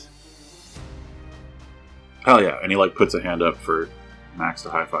 Yes. Hell yeah. And he puts a hand up for Max to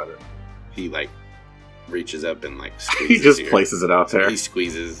high five it. He reaches up and squeezes He just your- places it out there. He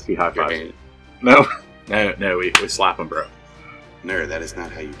squeezes He high your fives. hand. No, we slap him, bro. No, that is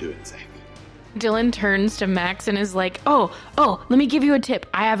not how you do it, Zach. Dylan turns to Max and is like, oh, let me give you a tip.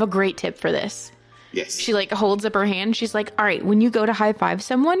 I have a great tip for this. Yes. She holds up her hand. She's like, all right, when you go to high five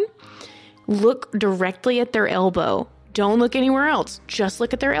someone, look directly at their elbow. Don't look anywhere else. Just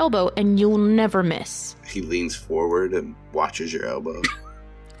look at their elbow and you'll never miss. He leans forward and watches your elbow.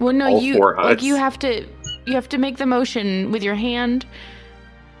 Well, no, All you 4 huts. you have to make the motion with your hand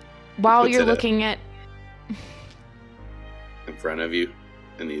while puts you're it up. looking at. In front of you,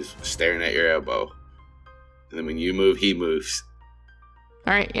 and he's staring at your elbow. And then when you move, he moves.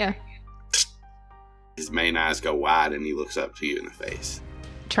 All right, yeah. His main eyes go wide, and he looks up to you in the face.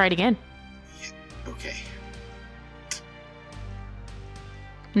 Try it again. Okay.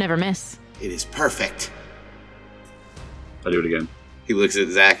 Never miss. It is perfect. I do it again. He looks at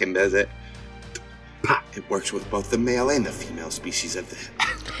Zach and does it. It works with both the male and the female species of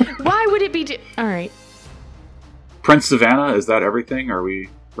the... Why would it be? All right. Prince Savannah, is that everything? Are we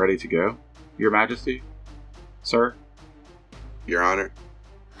ready to go? Your Majesty? Sir? Your Honor.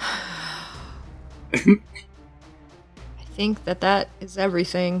 I think that is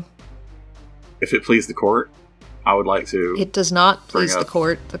everything. If it please the court, I would like to... It does not please Bring the up-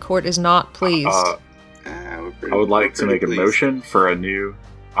 court. The court is not pleased. I would like to make a motion for a new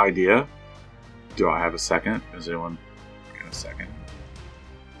idea. Do I have a second? Is anyone got a second?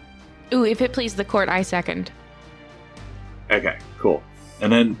 Ooh, if it please the court, I second. Okay, cool.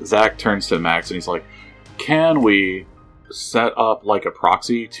 And then Zach turns to Max and he's like, can we set up a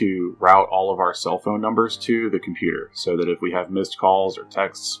proxy to route all of our cell phone numbers to the computer so that if we have missed calls or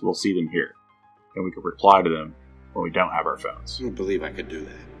texts, we'll see them here. And we can reply to them when we don't have our phones. I don't believe I could do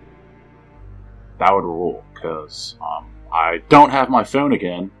that. That would rule, because I don't have my phone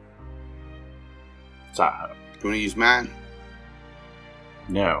again. It's at home. You want to use mine?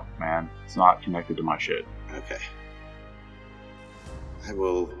 No, man. It's not connected to my shit. Okay. I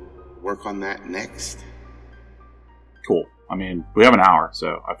will work on that next. Cool. I mean, we have an hour,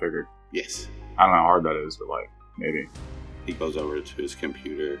 so I figured. Yes. I don't know how hard that is, but maybe. He goes over to his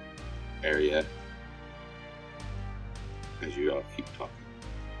computer area as you all keep talking.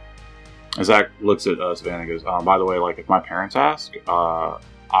 And Zach looks at Savannah and goes, by the way, if my parents ask,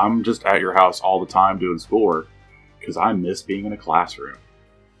 I'm just at your house all the time doing schoolwork because I miss being in a classroom.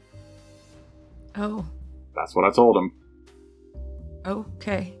 Oh, That's what I told him.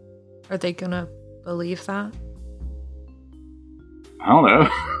 okay. Are they gonna believe that? I don't know,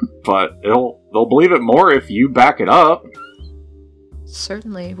 but they'll believe it more if you back it up.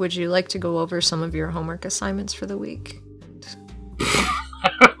 Certainly. Would you like to go over some of your homework assignments for the week?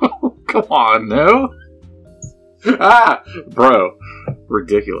 Come on, no. Bro,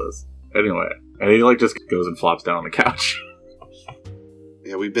 ridiculous. Anyway, and he just goes and flops down on the couch.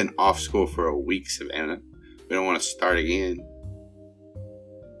 Yeah, we've been off school for a week, Savannah. We don't want to start again.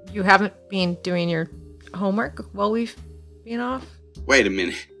 You haven't been doing your homework while we've been off? Wait a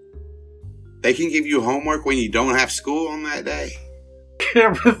minute. They can give you homework when you don't have school on that day?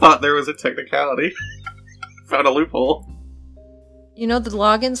 Never thought there was a technicality. Found a loophole. You know the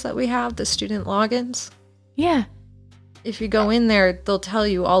logins that we have, the student logins? Yeah. If you go in there, they'll tell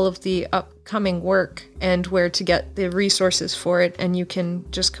you all of the upcoming work and where to get the resources for it, and you can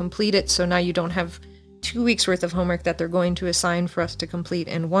just complete it, so now you don't have 2 weeks worth of homework that they're going to assign for us to complete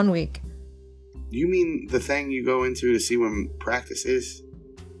in 1 week. You mean the thing you go into to see when practice is?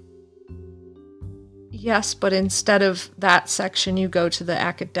 Yes, but instead of that section, you go to the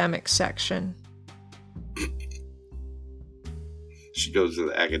academic section. She goes to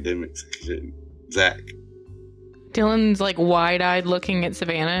the academic section. Zach. Dylan's wide-eyed looking at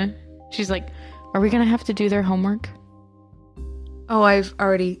Savannah. She's like, are we gonna have to do their homework? Oh, I've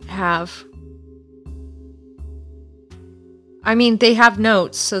already have. I mean, they have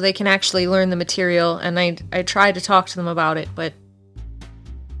notes, so they can actually learn the material, and I try to talk to them about it, but...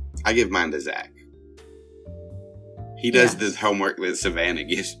 I give mine to Zach. He does the homework that Savannah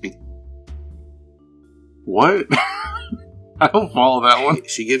gives me. What? I don't follow that one.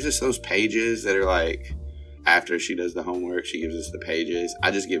 She gives us those pages that are after she does the homework, she gives us the pages. I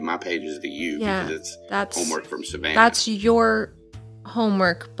just give my pages to you because it's homework from Savannah. That's your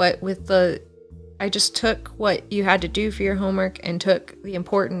homework, but with I just took what you had to do for your homework and took the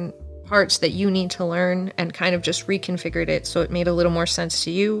important parts that you need to learn and kind of just reconfigured it so it made a little more sense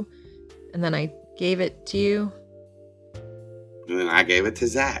to you. And then I gave it to you. And then I gave it to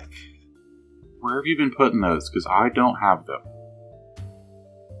Zach. Where have you been putting those? Because I don't have them.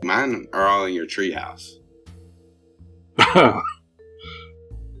 Mine are all in your treehouse.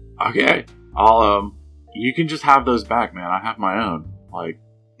 Okay. I'll, you can just have those back, man. I have my own.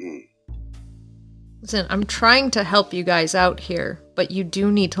 Listen, I'm trying to help you guys out here, but you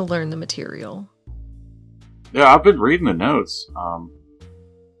do need to learn the material. Yeah, I've been reading the notes.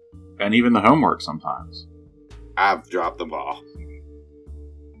 And even the homework sometimes. I've dropped the ball.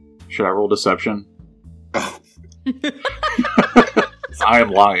 Should I roll deception? Oh. I am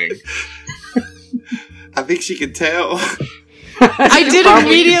lying. I think she can tell. I did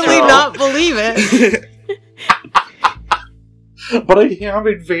immediately not believe it. But I have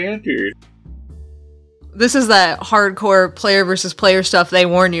advantage. This is that hardcore player versus player stuff they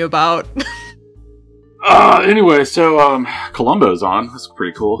warn you about. Anyway, so Columbo's on. That's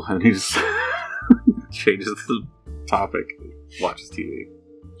pretty cool. And he just changes the topic. Watches TV.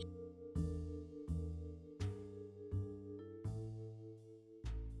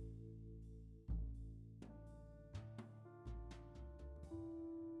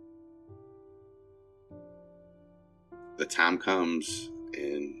 The time comes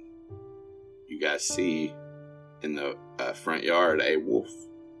and you guys see in the front yard a wolf.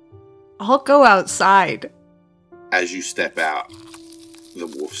 I'll go outside. As you step out, the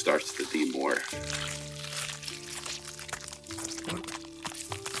wolf starts to demorph.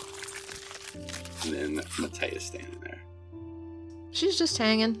 And then Matea's standing there. She's just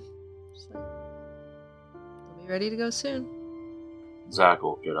hanging. She's like, I'll be ready to go soon. Zach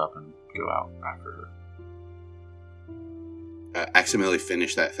will get up and go out after her. Accidentally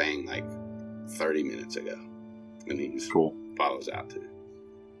finished that thing 30 minutes ago. And he just follows out too.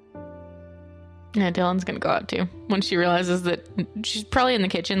 Yeah, Dylan's gonna go out too. When she realizes that she's probably in the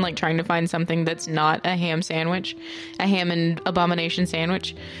kitchen, trying to find something that's not a ham sandwich. A ham and abomination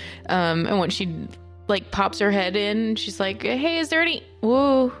sandwich. And when she, pops her head in, she's like, hey, is there any...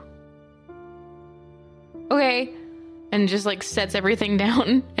 Whoa. Okay. And just, sets everything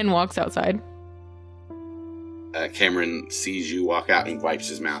down and walks outside. Cameron sees you walk out and wipes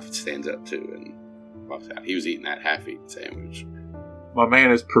his mouth and stands up too and walks out. He was eating that half-eaten sandwich. My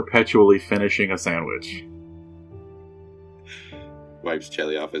man is perpetually finishing a sandwich. Wipes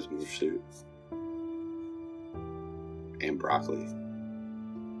jelly off his morph suit. And broccoli.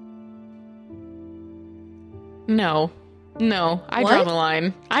 No. I draw the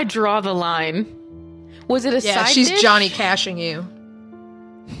line. I draw the line. Was it a side she's dish? Johnny cashing you.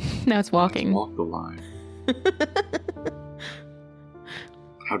 No, it's walking. Walk the line.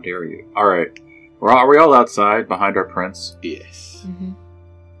 How dare you? Alright. Are we all outside behind our prince? Yes. Mm-hmm.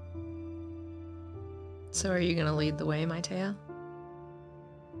 So are you going to lead the way, Maitea?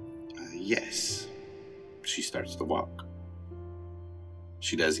 Yes. She starts to walk.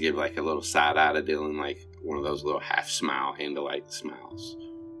 She does give like a little side eye to Dylan, like one of those little half smile, hand-to-light smiles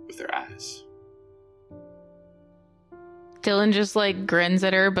with her eyes. Dylan just like grins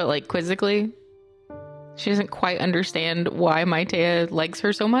at her, but like quizzically. She doesn't quite understand why Maitea likes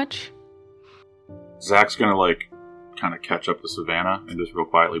her so much. Zach's gonna like kind of catch up to Savannah and just real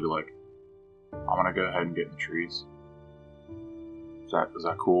quietly be like, I'm gonna go ahead and get in the trees. Is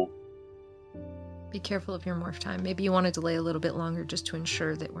that cool? Be careful of your morph time. Maybe you want to delay a little bit longer just to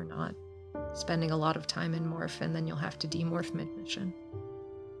ensure that we're not spending a lot of time in morph and then you'll have to demorph mid-mission.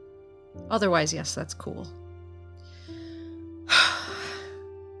 Otherwise, yes, that's cool.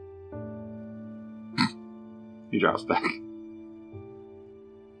 He drops back.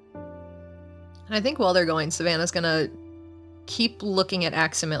 And I think while they're going, Savannah's gonna keep looking at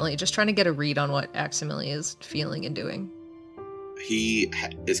Aximili, just trying to get a read on what Aximili is feeling and doing. He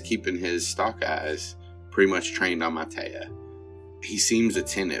is keeping his stalk eyes pretty much trained on Maitea. He seems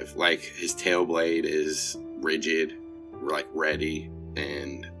attentive, like his tail blade is rigid, like ready,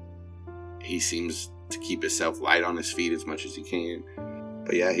 and he seems to keep himself light on his feet as much as he can.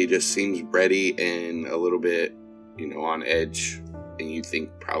 But yeah, he just seems ready and a little bit, on edge, and you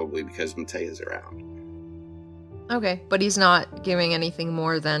think probably because Matea's around. Okay, but he's not giving anything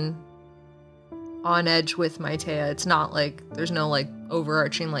more than on edge with Maitea. It's not like there's no like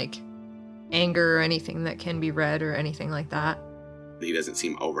overarching like anger or anything that can be read or anything like that. He doesn't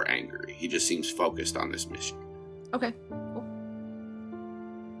seem over angry. He just seems focused on this mission. Okay, cool.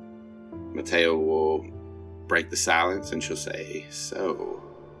 Maitea will break the silence and she'll say, "So,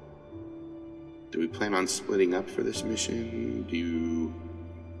 do we plan on splitting up for this mission? Do you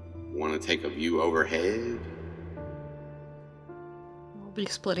want to take a view overhead?" We'll be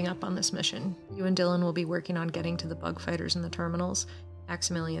splitting up on this mission. You and Dylan will be working on getting to the bug fighters in the terminals.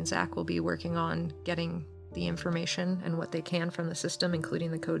 Aximili and Zach will be working on getting the information and what they can from the system, including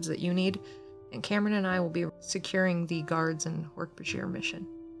the codes that you need. And Cameron and I will be securing the guards and Hork-Bajir mission.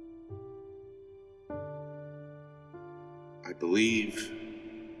 I believe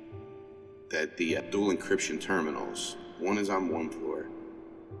that the dual encryption terminals, one is on one floor,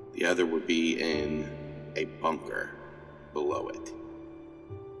 the other would be in a bunker below it.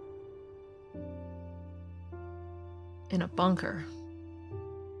 In a bunker?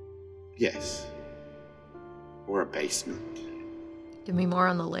 Yes. Or a basement. Give me more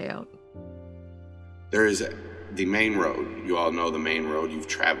on the layout. There is the main road. You all know the main road. You've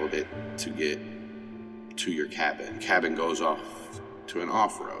traveled it to get to your cabin. Cabin goes off to an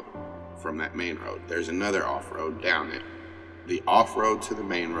off-road from that main road. There's another off-road down it. The off-road to the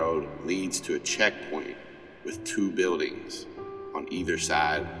main road leads to a checkpoint with 2 buildings on either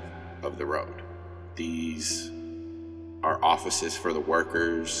side of the road. These are offices for the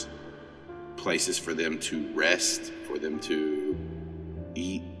workers, places for them to rest, for them to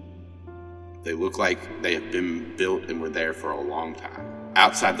eat. They look like they have been built and were there for a long time.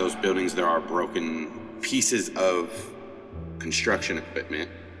 Outside those buildings, there are broken pieces of construction equipment.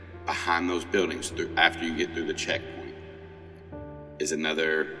 Behind those buildings, after you get through the checkpoint, is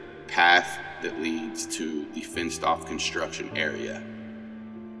another path that leads to the fenced-off construction area.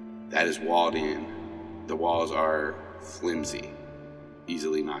 That is walled in. The walls are flimsy,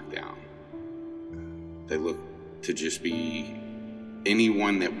 easily knocked down. They look to just be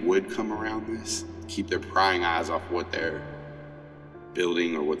anyone that would come around this, keep their prying eyes off what they're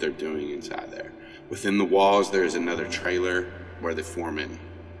building or what they're doing inside there. Within the walls, there is another trailer where the foreman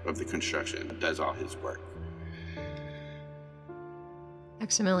of the construction does all his work.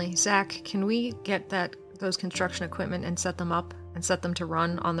 Aximili, Zach, can we get those construction equipment and set them up and set them to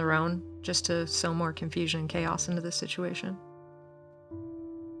run on their own, just to sow more confusion and chaos into this situation?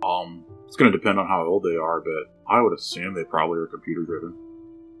 It's going to depend on how old they are, but I would assume they probably are computer driven.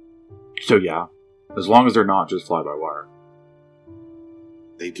 So yeah, as long as they're not just fly-by-wire.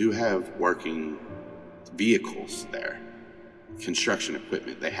 They do have working vehicles there. Construction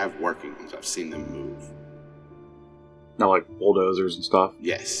equipment. They have working ones. I've seen them move. Not like bulldozers and stuff?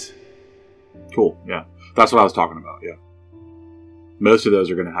 Yes. Cool, yeah. That's what I was talking about, yeah. Most of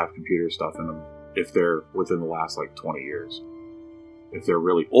those are going to have computer stuff in them if they're within the last, 20 years. If they're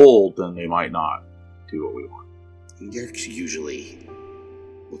really old, then they might not do what we want. Yerks usually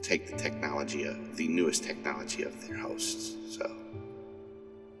will take the newest technology of their hosts, so...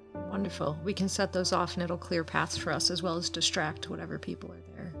 Wonderful. We can set those off and it'll clear paths for us as well as distract whatever people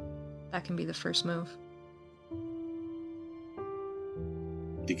are there. That can be the first move.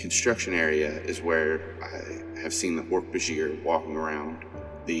 The construction area is where I have seen the Hork-Bajir walking around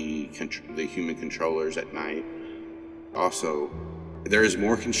the human controllers at night. Also, there is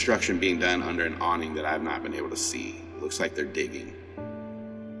more construction being done under an awning that I've not been able to see. Looks like they're digging.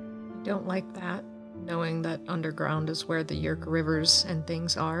 I don't like that. Knowing that underground is where the Yerk rivers and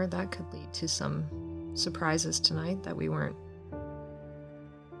things are, that could lead to some surprises tonight that we weren't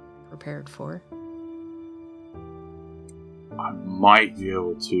prepared for. I might be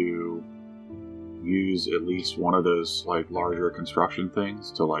able to use at least one of those like larger construction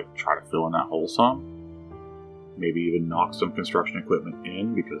things to like try to fill in that hole some. Maybe even knock some construction equipment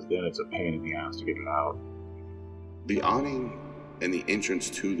in, because then it's a pain in the ass to get it out. The awning and the entrance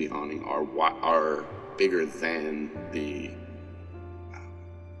to the awning are bigger than the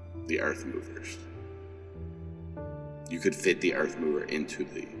earth movers. You could fit the earth mover into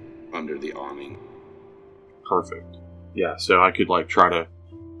under the awning. Perfect. Yeah, so I could like try to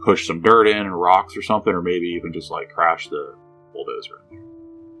push some dirt in and rocks or something, or maybe even just like crash the bulldozer in there.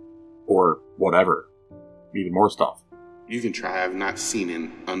 Or whatever. Even more stuff. You can try. I've not seen it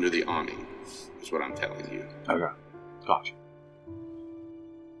under the awning, is what I'm telling you. Okay. Gotcha.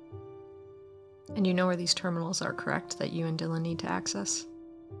 And you know where these terminals are, correct? That you and Dylan need to access?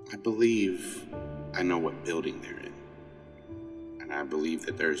 I believe I know what building they're in. And I believe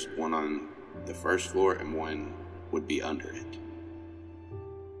that there's one on the first floor and one would be under it.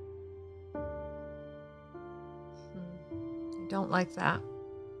 I don't like that.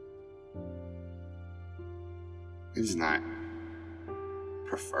 It's not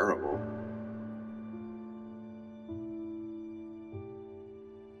preferable.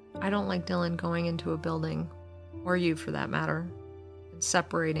 I don't like Dylan going into a building, or you for that matter, and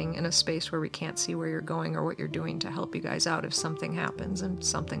separating in a space where we can't see where you're going or what you're doing to help you guys out if something happens and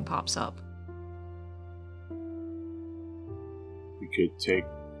something pops up. We could take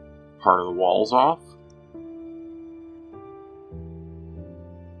part of the walls off.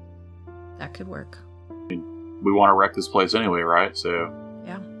 That could work. We want to wreck this place anyway, right? So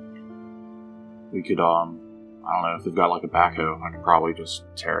Yeah. we could, I don't know if they've got like a backhoe. I could probably just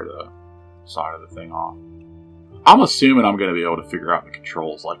tear the side of the thing off. I'm assuming I'm going to be able to figure out the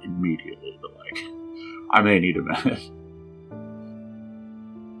controls like immediately, but like I may need a minute.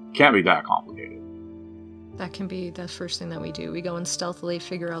 Can't be that complicated. That can be the first thing that we do. We go and stealthily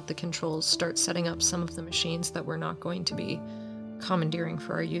figure out the controls, start setting up some of the machines that we're not going to be commandeering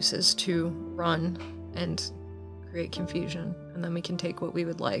for our uses to run and create confusion. And then we can take what we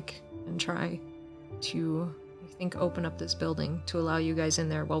would like and try to, I think, open up this building to allow you guys in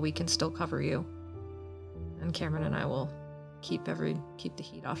there while we can still cover you. And Cameron and I will keep the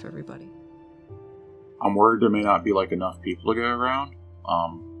heat off everybody. I'm worried there may not be like enough people to go around.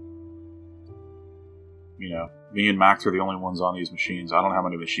 You know, me and Max are the only ones on these machines. I don't know how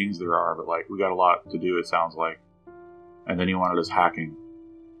many machines there are, but like we got a lot to do, it sounds like. And then he wanted us hacking.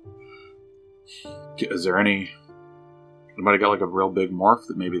 Is there anybody got like a real big morph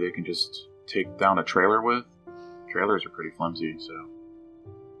that maybe they can just take down a trailer with? Trailers are pretty flimsy, so.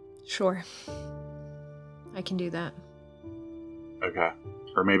 Sure. I can do that. Okay.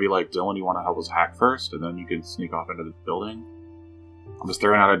 Or maybe like Dylan, you want to help us hack first, and then you can sneak off into the building? I'm just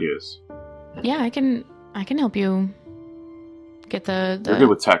throwing out ideas. Yeah, I can help you get the... You're good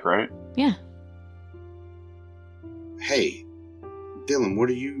with tech, right? Yeah. Hey, Dylan, what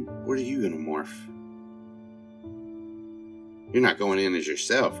are you gonna morph? You're not going in as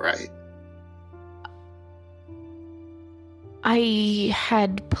yourself, right? I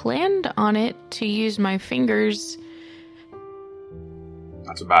had planned on it to use my fingers.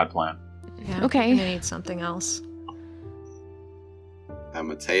 That's a bad plan. Yeah, Okay. I'm gonna need something else.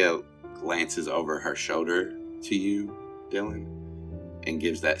 Matea glances over her shoulder to you, Dylan, and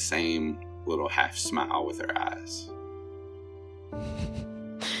gives that same little half smile with her eyes.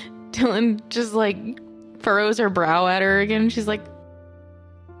 Dylan just like furrows her brow at her again. She's like,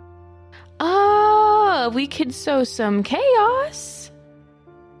 we could sow some chaos.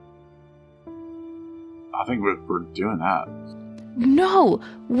 I think we're doing that. No.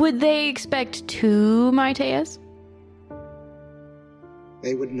 Would they expect 2 Maiteas?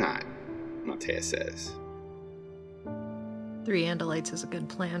 They would not, Matea says. 3 Andalites is a good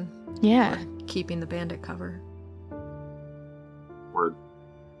plan. Yeah. For keeping the bandit cover. Word.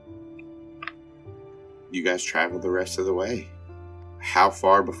 You guys travel the rest of the way. How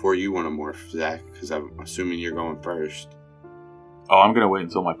far before you want to morph, Zach? Because I'm assuming you're going first. Oh, I'm gonna wait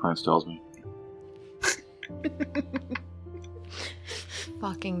until my prince tells me.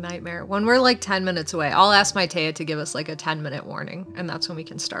 Fucking nightmare. When we're like 10 minutes away, I'll ask Matea to give us like a 10-minute warning, and that's when we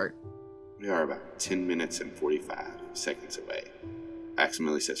can start. We are about 10 minutes and 45 seconds away.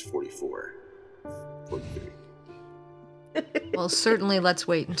 Aximili says 44. 43. Well, certainly let's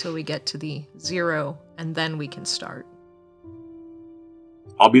wait until we get to the 0, and then we can start.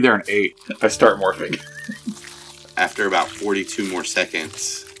 I'll be there in 8. I start morphing. After about 42 more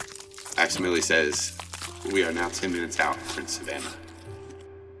seconds, Aximili says, "We are now 10 minutes out, Prince Savannah."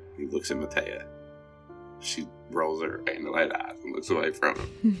 He looks at Matea. She rolls her andalite eyes and looks away from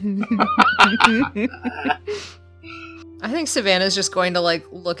him. I think Savannah's just going to, like,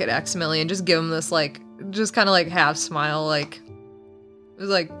 look at Aximili and just give him this, like, just kind of, like, half smile, like, it was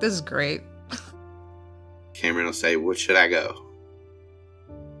like, this is great. Cameron will say, "What should I go?"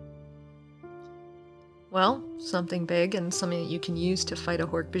 Well, something big and something that you can use to fight a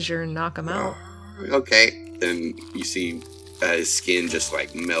Hork-Bajir and knock him out. Okay. Then you see his skin just,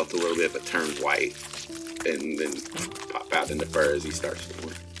 like, melt a little bit but turn white. And then pop out into fur as he starts to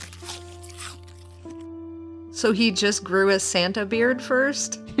work. So he just grew a Santa beard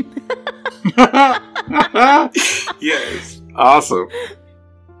first? Yes. Awesome.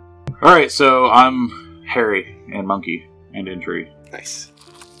 Alright, so I'm Harry and Monkey and Entry. Nice.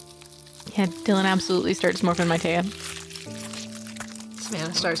 Yeah, Dylan absolutely starts morphing my Taya.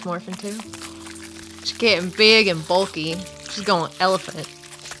 Savannah starts morphing too. She's getting big and bulky. She's going elephant.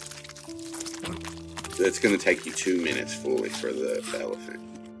 It's going to take you 2 minutes fully for the elephant.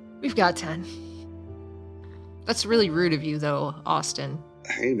 We've got 10. That's really rude of you, though, Austin.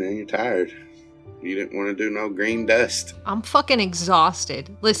 Hey, man, you're tired. You didn't want to do no green dust. I'm fucking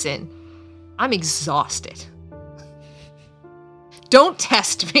exhausted. Listen, I'm exhausted. Don't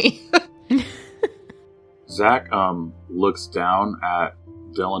test me. Zach looks down at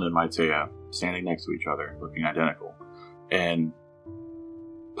Dylan and Matea, standing next to each other, looking identical. And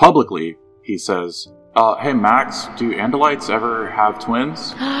publicly, he says, hey, Max, do Andalites ever have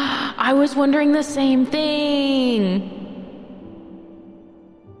twins? I was wondering the same thing.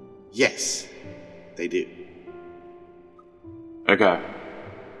 Yes, they do. Okay.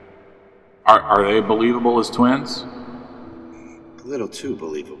 Are they believable as twins? A little too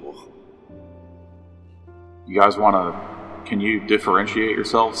believable. You guys can you differentiate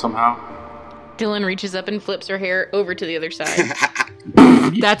yourselves somehow? Dylan reaches up and flips her hair over to the other side.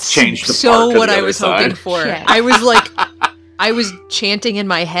 That's Changed the so part to what the I other was side. hoping for. Yeah. I was chanting in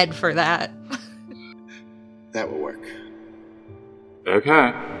my head for that. That will work.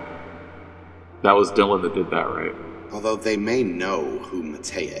 Okay. That was Dylan that did that, right? Although they may know who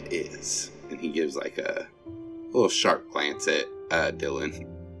Matea is. And he gives like a little sharp glance at Dylan.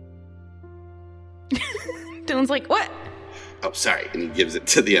 Dylan's like, what? Oh, sorry. And he gives it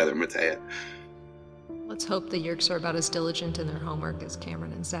to the other Matea. Let's hope the Yerks are about as diligent in their homework as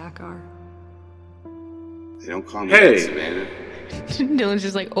Cameron and Zach are. They don't call me Hey. that, Savannah. Dylan's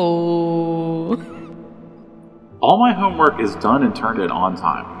just like, oh. All my homework is done and turned in on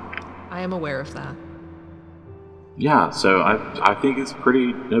time. I am aware of that. Yeah, so I think it's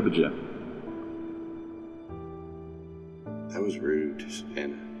pretty negligent. That was rude,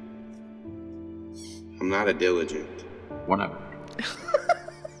 Savannah. I'm not a diligent. Whatever.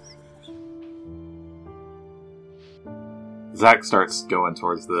 Zach starts going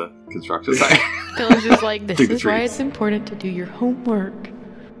towards the construction site. Dylan's just like, this Through the is why trees. it's important to do your homework.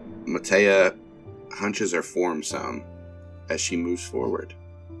 Matea hunches her form some as she moves forward.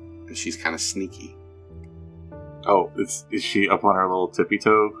 And she's kind of sneaky. Oh, is she up on her little tippy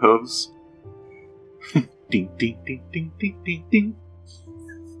toe hooves? Ding, ding, ding, ding, ding, ding, ding.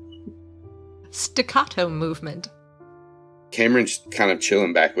 Staccato movement. Cameron's kind of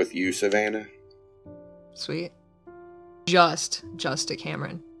chilling back with you, Savannah. Sweet. Just to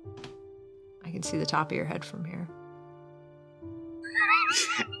Cameron. I can see the top of your head from here.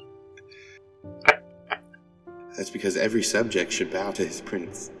 That's because every subject should bow to his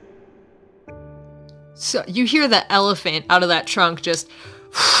prince. So you hear the elephant out of that trunk just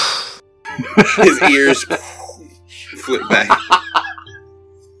His ears flip back.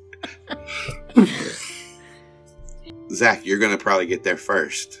 Zach, you're going to probably get there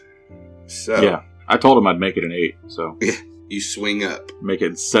first. So, Yeah, I told him I'd make it an 8, so you swing up. make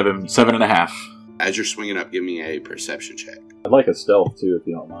it 7.5. As you're swinging up, give me a perception check. I'd like a stealth too, if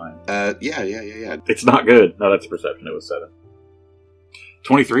you don't mind. Yeah. It's not good. No, that's perception. It was 7.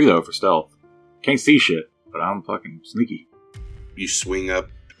 23 though for stealth. Can't see shit, but I'm fucking sneaky. You swing up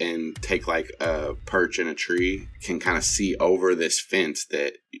and take like a perch in a tree. Can kind of see over this fence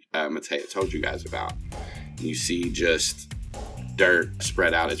that Matea told you guys about. You see just dirt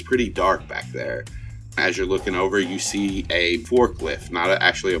spread out. It's pretty dark back there. As you're looking over, you see a forklift, not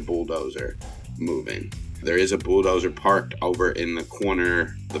actually a bulldozer, moving. There is a bulldozer parked over in the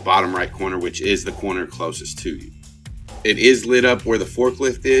corner, the bottom right corner, which is the corner closest to you. It is lit up where the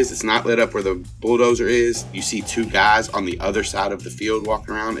forklift is. It's not lit up where the bulldozer is. You see two guys on the other side of the field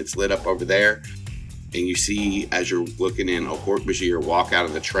walking around. It's lit up over there. And you see, as you're looking in, a Hork-Bajir walk out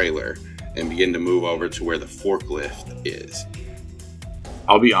of the trailer and begin to move over to where the forklift is.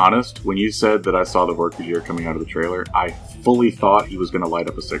 I'll be honest, when you said that I saw the Hork-Bajir coming out of the trailer, I fully thought he was going to light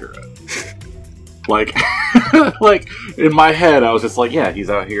up a cigarette. Like, like, in my head, I was just like, yeah, he's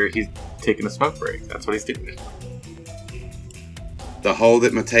out here, he's taking a smoke break. That's what he's doing. The hole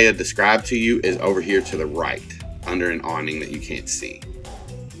that Matea described to you is over here to the right, under an awning that you can't see.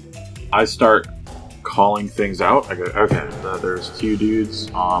 I start calling things out. I go, okay, there's two dudes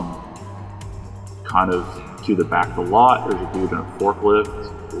kind of to the back of the lot. There's a dude in a forklift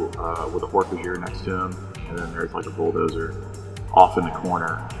with a Hork-Bajir next to him, and then there's like a bulldozer off in the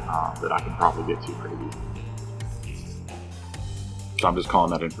corner that I can probably get to pretty easy. So I'm just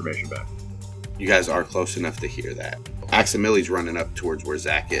calling that information back. You guys are close enough to hear that. Aximili's running up towards where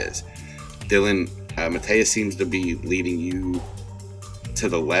Zach is. Dylan, Matea seems to be leading you to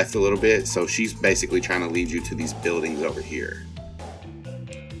the left a little bit, so she's basically trying to lead you to these buildings over here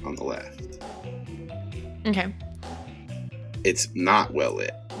on the left. Okay. It's not well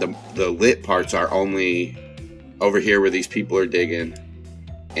lit. The lit parts are only over here where these people are digging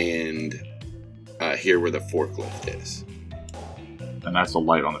and here where the forklift is. And that's the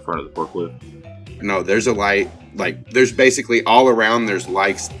light on the front of the forklift? No, there's a light. Like, there's basically all around, there's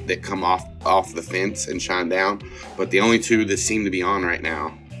lights that come off the fence and shine down. But the only two that seem to be on right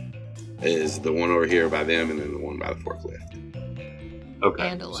now is the one over here by them and then the one by the forklift.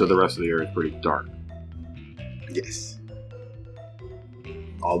 Okay, so the rest of the area is pretty dark. Yes.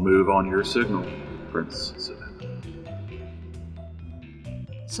 I'll move on your signal, Prince Savannah.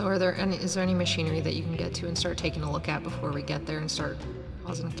 So is there any machinery that you can get to and start taking a look at before we get there and start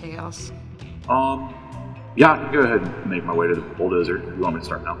causing chaos? Yeah, I can go ahead and make my way to the bulldozer if you want me to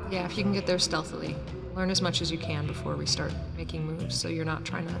start now. Yeah, if you can get there stealthily. Learn as much as you can before we start making moves so you're not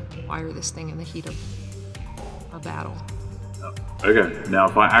trying to wire this thing in the heat of a battle. Okay, now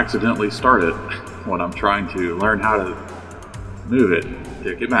if I accidentally start it when I'm trying to learn how to move it,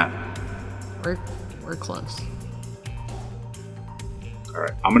 get mad. We're close.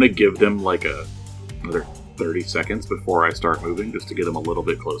 Alright, I'm going to give them like another 30 seconds before I start moving just to get them a little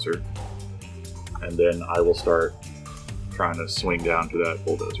bit closer. And then I will start trying to swing down to that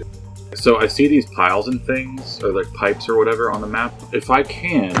bulldozer. So I see these piles and things, or like pipes or whatever on the map.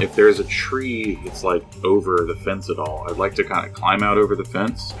 If there's a tree that's like over the fence at all, I'd like to kind of climb out over the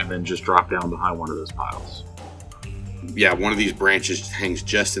fence and then just drop down behind one of those piles. Yeah, one of these branches hangs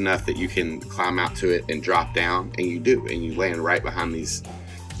just enough that you can climb out to it and drop down, and you do, and you land right behind these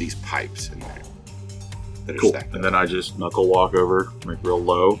pipes in there. That are cool. stacked up. And then I just knuckle walk over, make real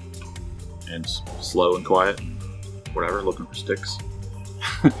low, and slow and quiet, whatever, looking for sticks.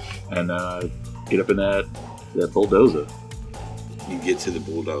 And get up in that bulldozer. You get to the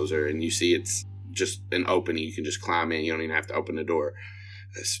bulldozer and you see it's just an opening. You can just climb in. You don't even have to open the door.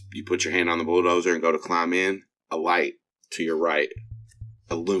 As you put your hand on the bulldozer and go to climb in, a light to your right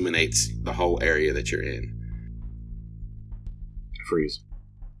illuminates the whole area that you're in. Freeze.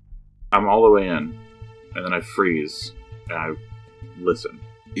 I'm all the way in, and then I freeze, and I listen.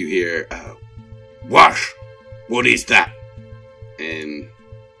 You hear, "Wash! What is that?" And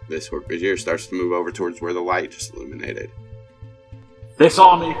this Hork-Bajir starts to move over towards where the light just illuminated. They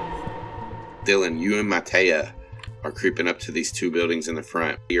saw me! Dylan, you and Matea are creeping up to these two buildings in the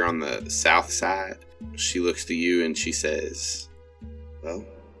front. You're on the south side. She looks to you and she says, "Well,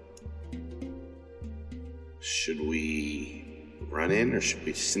 should we run in or should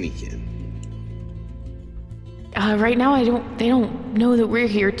we sneak in?" Right now, they don't know that we're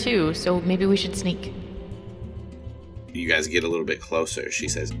here too, so maybe we should sneak. You guys get a little bit closer. She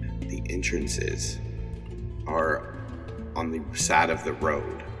says, "The entrances are on the side of the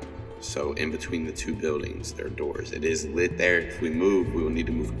road. So in between the two buildings, there are doors. It is lit there. If we move, we will need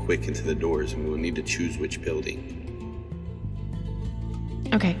to move quick into the doors, and we will need to choose which building."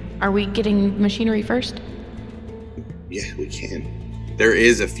 Okay, are we getting machinery first? Yeah, we can. There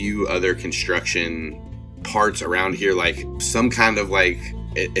is a few other construction parts around here, like some kind of like,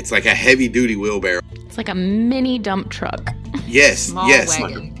 it's like a heavy-duty wheelbarrow. It's like a mini dump truck. Yes, Small yes.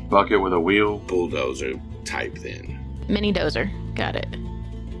 wagon. Like a bucket with a wheel. Bulldozer type thing. Mini dozer. Got it.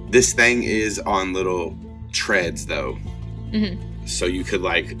 This thing is on little treads, though. Mm-hmm. So you could,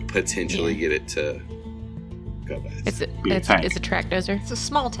 like, potentially get it to go fast. It's a track dozer. It's a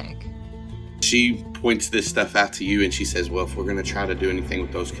small tank. She points this stuff out to you, and she says, "Well, if we're going to try to do anything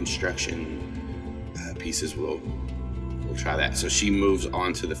with those construction pieces, we'll we'll try that. So she moves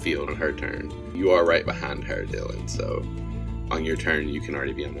onto the field on her turn. You are right behind her, Dylan. So on your turn, you can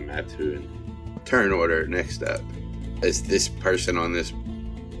already be on the map too. And turn order, next up, is this person on this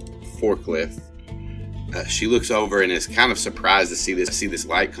forklift. She looks over and is kind of surprised to see this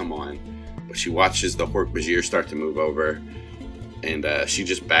light come on. But she watches the Hork-Bajir start to move over. And she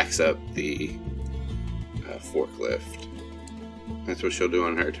just backs up the forklift. That's what she'll do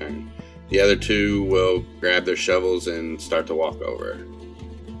on her turn. The other two will grab their shovels and start to walk over.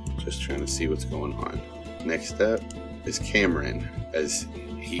 Just trying to see what's going on. Next up is Cameron, as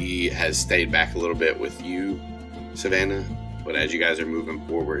he has stayed back a little bit with you, Savannah. But as you guys are moving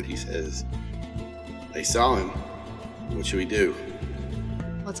forward, he says, they saw him. What should we do?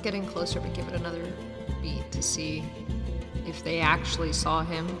 Let's get in closer, but give it another beat to see if they actually saw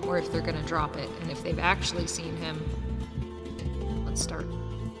him or if they're going to drop it. And if they've actually seen him, let's start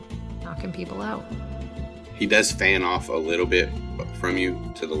knocking people out. He does fan off a little bit from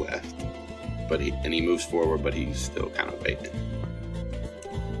you to the left, but he moves forward, but he's still kind of waiting.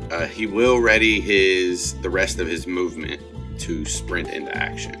 He will ready the rest of his movement to sprint into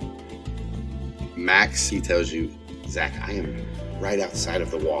action. Max, he tells you, Zach, I am right outside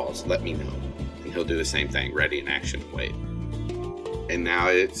of the walls. Let me know. And he'll do the same thing, ready in action, wait. And now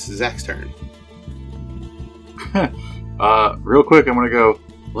it's Zach's turn. Real quick, I'm gonna go,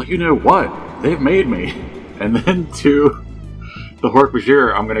 well, you know what? They've made me. And then to the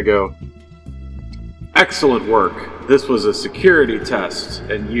Hork-Bajir, I'm gonna go, excellent work. This was a security test,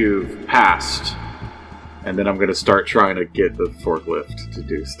 and you've passed. And then I'm gonna start trying to get the forklift to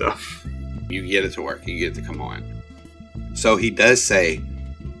do stuff. You get it to work. You get it to come on. So he does say,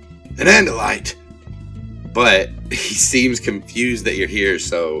 an Andalite. But he seems confused that you're here,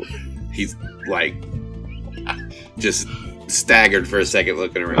 so he's like just staggered for a second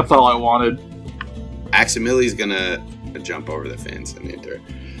looking around. That's all I wanted. Aximili's gonna jump over the fence and enter.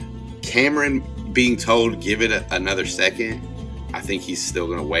 Cameron being told give it another second, I think he's still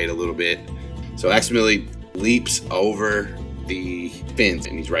gonna wait a little bit. So Aximili leaps over the fence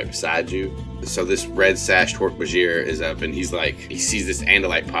and he's right beside you. So this red sashed Hork-Bajir is up and he's like, he sees this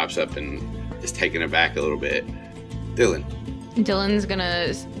Andalite pops up and is taken aback a little bit. Dylan's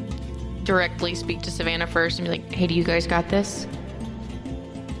gonna directly speak to Savannah first and be like, hey, do you guys got this?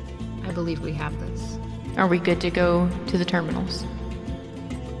 I believe we have this. Are we good to go to the terminals?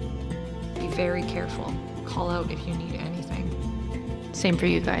 Be very careful. Call out if you need anything. Same for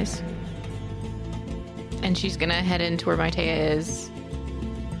you guys. And she's gonna head into where Maitea is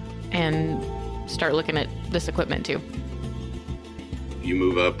and start looking at this equipment too. You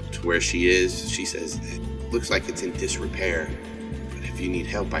move up to where she is. She says, it looks like it's in disrepair, but if you need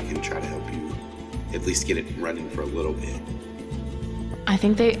help, I can try to help you at least get it running for a little bit. I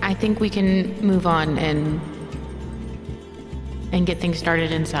think we can move on and get things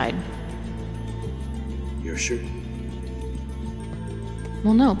started inside. You're sure?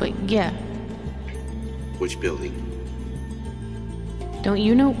 Well, no, but yeah. Which building? Don't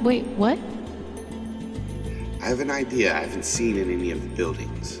you know? Wait, what? I have an idea. I haven't seen in any of the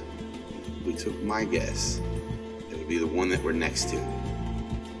buildings. We took my guess. It would be the one that we're next to.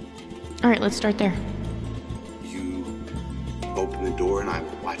 All right, let's start there. You open the door and I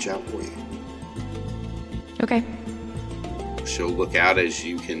will watch out for you. Okay. She'll look out as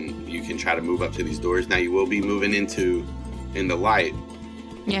you can try to move up to these doors. Now you will be moving into light.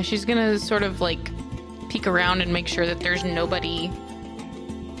 Yeah, she's gonna sort of like peek around and make sure that there's nobody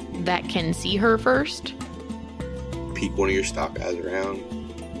that can see her first. Peek one of your stock eyes around,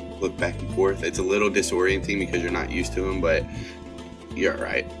 look back and forth. It's a little disorienting because you're not used to them, but you're all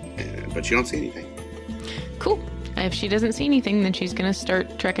right. But you don't see anything. Cool. If she doesn't see anything, then she's gonna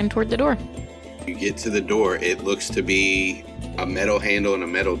start trekking toward the door. You get to the door. It looks to be a metal handle and a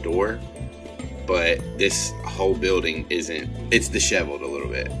metal door, but this whole building isn't. It's disheveled a little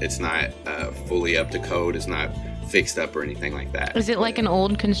bit. It's not fully up to code. It's not fixed up or anything like that. Is it like an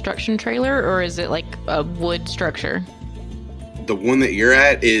old construction trailer, or is it like a wood structure? The one that you're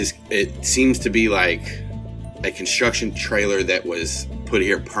at it seems to be like a construction trailer that was put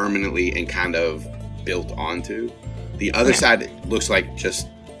here permanently and kind of built onto. The other side looks like just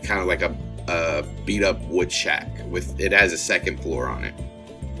kind of like a beat up wood shack it has a second floor on it.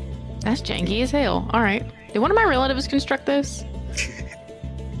 That's janky as hell. All right. Did one of my relatives construct this?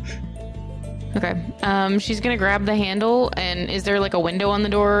 Okay. She's gonna grab the handle, and is there like a window on the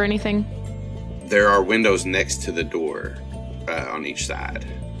door or anything? There are windows next to the door on each side.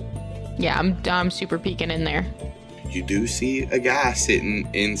 Yeah, I'm super peeking in there. You do see a guy sitting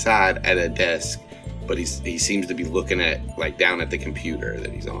inside at a desk, but he seems to be looking at down at the computer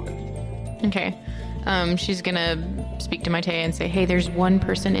that he's on. Okay. She's gonna speak to Maitea and say, hey, there's one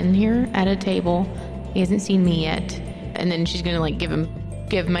person in here at a table. He hasn't seen me yet. And then she's gonna give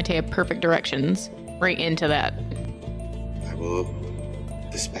Maitea perfect directions right into that. I will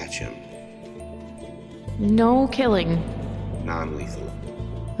dispatch him. No killing. Non-lethal.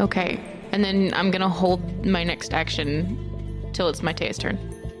 Okay. And then I'm gonna hold my next action till it's Maetea's turn.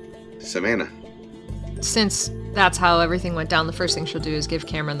 Savannah. Since that's how everything went down, the first thing she'll do is give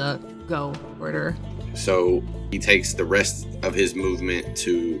Cameron the go order. So he takes the rest of his movement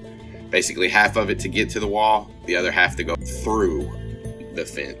to basically half of it to get to the wall, the other half to go through the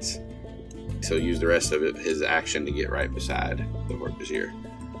fence. So use the rest of his action to get right beside the Hork-Bajir.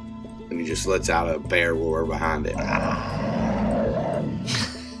 And he just lets out a bear roar behind it.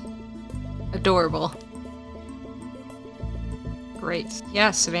 Adorable. Great.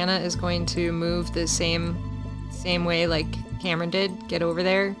 Yeah, Savannah is going to move the same way like Cameron did. Get over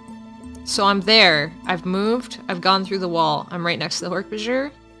there. So I'm there. I've moved. I've gone through the wall. I'm right next to the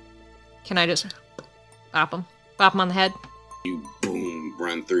Hork-Bajir. Can I just bop him? Bop him on the head? You boom,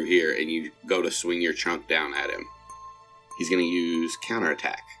 run through here, and you go to swing your chunk down at him. He's going to use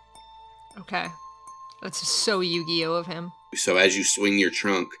counterattack. Okay. That's so Yu-Gi-Oh of him. So as you swing your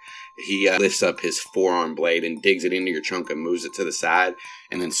trunk, he lifts up his forearm blade and digs it into your trunk and moves it to the side,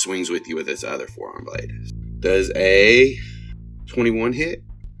 and then swings with you with his other forearm blade. Does a 21 hit?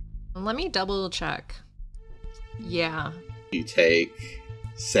 Let me double check. Yeah. You take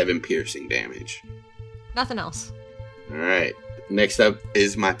 7 piercing damage. Nothing else. Alright. Next up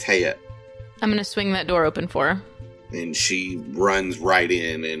is Maitea. I'm gonna swing that door open for her. And she runs right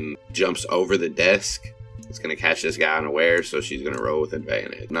in and jumps over the desk. It's going to catch this guy unaware, so she's going to roll with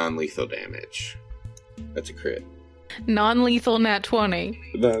advantage. Non-lethal damage. That's a crit. Non-lethal nat 20.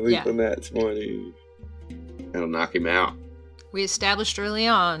 Non-lethal nat 20. That'll knock him out. We established early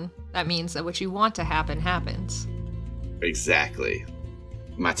on, that means that what you want to happen, happens. Exactly.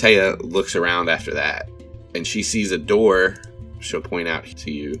 Maitea looks around after that, and she sees a door. She'll point out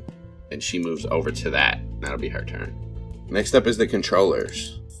to you, and she moves over to that. That'll be her turn. Next up is the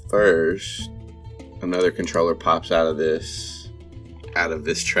controllers. First, another controller pops out of this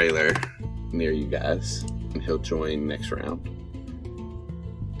trailer near you guys, and he'll join next round.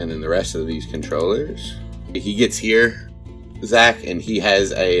 And then the rest of these controllers, he gets here, Zach, and he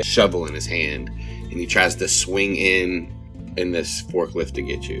has a shovel in his hand, and he tries to swing in this forklift to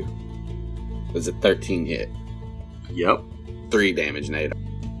get you. It was a 13 hit. Yep. 3 damage, Nate.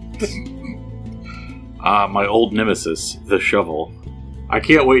 My old nemesis, the shovel. I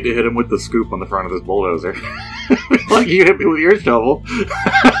can't wait to hit him with the scoop on the front of this bulldozer. Like you hit me with your shovel.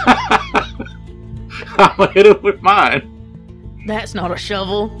 I'm gonna hit him with mine. That's not a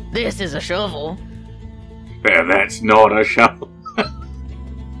shovel. This is a shovel. Yeah, that's not a shovel.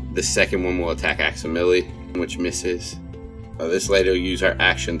 The second one will attack Aximili, which misses. This lady will use her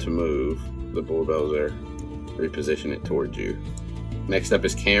action to move the bulldozer, reposition it towards you. Next up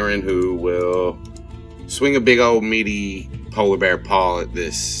is Karen, who will swing a big old meaty polar bear paw at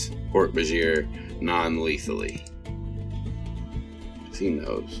this Hork-Bajir non-lethally. He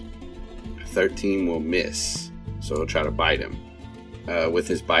knows. 13 will miss, so he'll try to bite him. With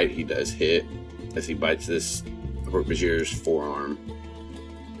his bite, he does hit as he bites this Hork-Bajir's forearm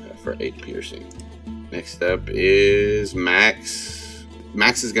for 8 piercing. Next up is Max.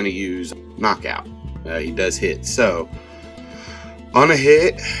 Max is going to use knockout. He does hit. So, on a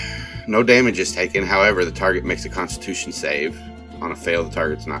hit, no damage is taken. However, the target makes a constitution save. On a fail, the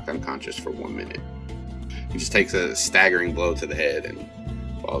target's knocked unconscious for 1 minute. He just takes a staggering blow to the head and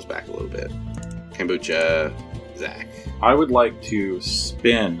falls back a little bit. Kombucha, Zach. I would like to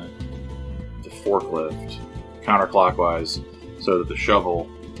spin the forklift counterclockwise so that the shovel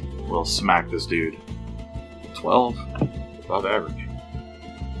will smack this dude. 12, above average.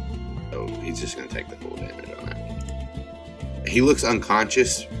 So he's just going to take the full damage on that. He looks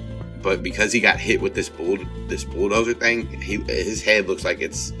unconscious, but because he got hit with this bulldozer thing, his head looks like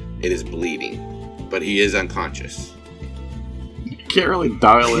it is bleeding, but he is unconscious. You can't really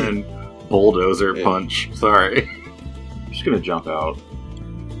dial in bulldozer punch. Sorry. I'm just going to jump out.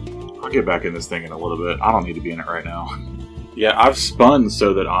 I'll get back in this thing in a little bit. I don't need to be in it right now. Yeah, I've spun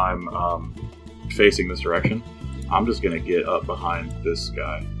so that I'm facing this direction. I'm just going to get up behind this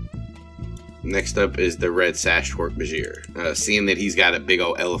guy. Next up is the red sashed Hork-Bajir. Seeing that he's got a big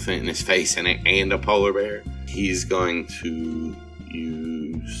old elephant in his face and a polar bear, he's going to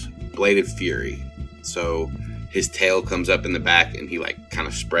use Bladed Fury. So his tail comes up in the back and he kind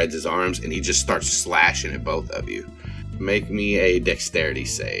of spreads his arms and he just starts slashing at both of you. Make me a dexterity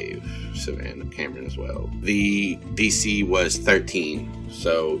save, Savannah, Cameron as well. The DC was 13,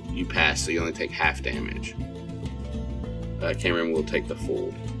 so you pass, so you only take half damage. Cameron will take the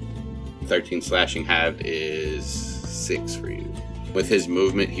full. 13 slashing halved is 6 for you. With his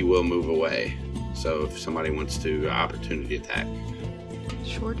movement, he will move away. So if somebody wants to opportunity attack.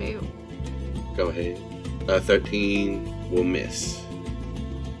 Sure do. Go ahead. 13 will miss.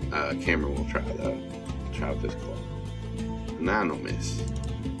 Cameron will try though. Try with this claw. 9 will miss.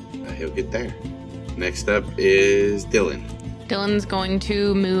 He'll get there. Next up is Dylan. Dylan's going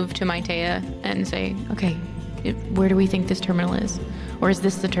to move to Maitea and say, okay, where do we think this terminal is? Or is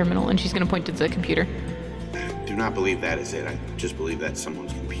this the terminal? And she's going to point to the computer. Do not believe that is it. I just believe that's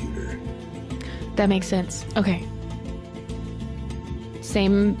someone's computer. That makes sense. Okay.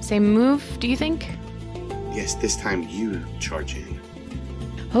 Same move, do you think? Yes, this time you charge in.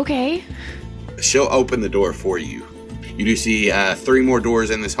 Okay. She'll open the door for you. You do see 3 more doors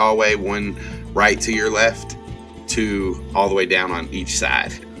in this hallway, one right to your left, 2 all the way down on each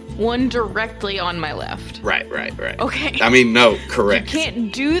side. One directly on my left. Right. Okay. I mean, no, correct. You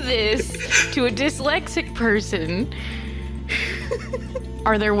can't do this to a dyslexic person.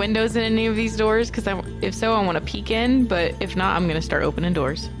 Are there windows in any of these doors? Because if so, I want to peek in, but if not, I'm going to start opening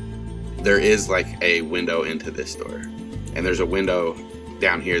doors. There is like a window into this door. And there's a window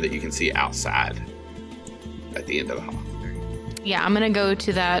down here that you can see outside at the end of the hall. Yeah, I'm going to go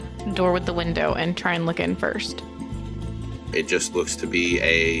to that door with the window and try and look in first. It just looks to be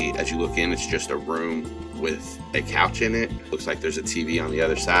as you look in, it's just a room with a couch in it. Looks like there's a TV on the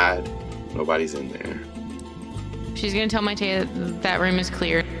other side. Nobody's in there. She's going to tell Maitea that room is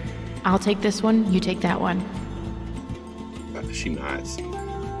clear. I'll take this one, you take that one. She nods.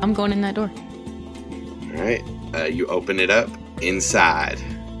 I'm going in that door. All right. You open it up. Inside,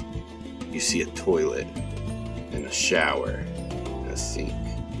 you see a toilet and a shower, and a sink,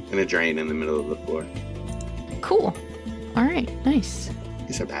 and a drain in the middle of the floor. Cool. All right, nice.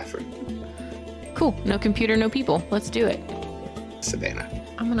 It's a bathroom. Cool. No computer, no people. Let's do it. Savannah.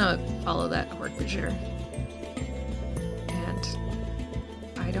 I'm gonna follow that court vizier. And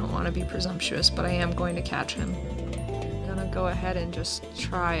I don't want to be presumptuous, but I am going to catch him. I'm gonna go ahead and just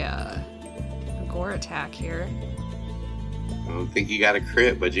try a gore attack here. I don't think you got a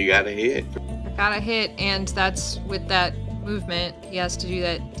crit, but you got a hit. I got a hit, and that's with that movement. He has to do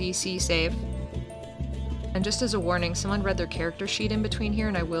that DC save. And just as a warning, someone read their character sheet in between here,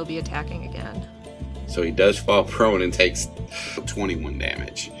 and I will be attacking again. So he does fall prone and takes 21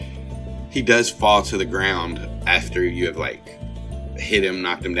 damage. He does fall to the ground after you have, hit him,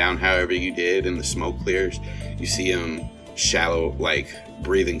 knocked him down however you did, and the smoke clears. You see him shallow,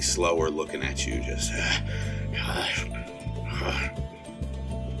 breathing slower, looking at you, just...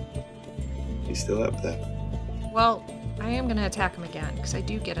 He's still up, though. Well, I am going to attack him again, because I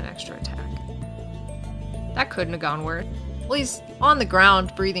do get an extra attack. That couldn't have gone worse. Well, he's on the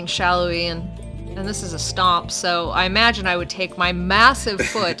ground, breathing shallowly, and this is a stomp, so I imagine I would take my massive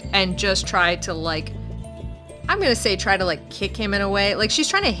foot and just try to, I'm going to say try to, kick him in a way. She's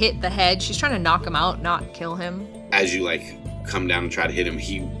trying to hit the head. She's trying to knock him out, not kill him. As you, come down and try to hit him,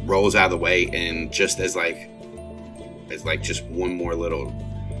 he rolls out of the way, and just as just one more little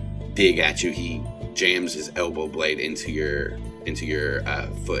dig at you, he jams his elbow blade into your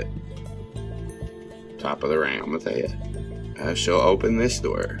foot. Top of the round, Maitea. She'll open this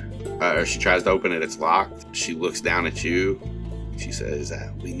door. Or she tries to open it, it's locked. She looks down at you. She says,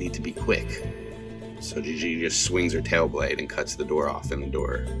 we need to be quick. So she just swings her tail blade and cuts the door off, and the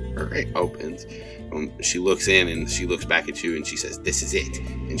door opens. She looks in and she looks back at you and she says, this is it.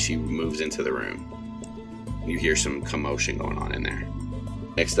 And she moves into the room. You hear some commotion going on in there.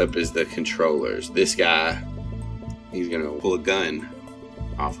 Next up is the controllers. This guy, he's going to pull a gun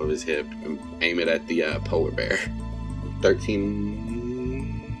off of his hip and aim it at the polar bear.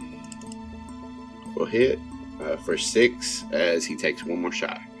 13 will hit for 6 as he takes one more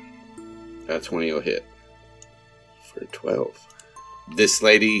shot. 20 will hit for 12. This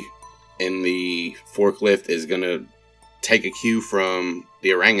lady in the forklift is going to take a cue from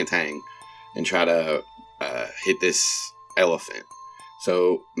the orangutan and try to hit this elephant.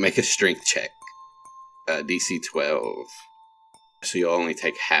 So make a strength check. DC 12. So you'll only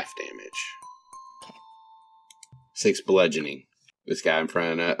take half damage. Okay. 6 bludgeoning. This guy in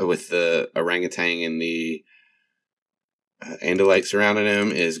front with the orangutan and the andalite surrounding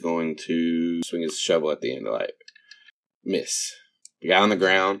him is going to swing his shovel at the andalite. Miss. The guy on the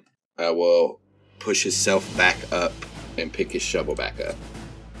ground will push himself back up and pick his shovel back up.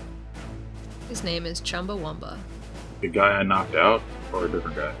 His name is Chumbawamba. The guy I knocked out, or a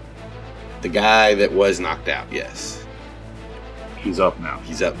different guy? The guy that was knocked out, yes. He's up now.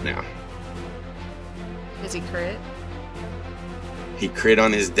 He's up now. Does he crit? He crit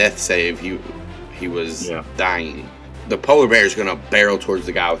on his death save. He was Yeah. dying. The polar bear is gonna barrel towards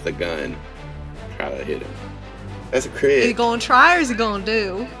the guy with the gun. Try to hit him. That's a Is he crit. gonna try or is he gonna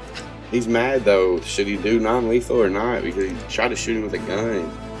do? He's mad though. Should he do non-lethal or not? Because he tried to shoot him with a gun.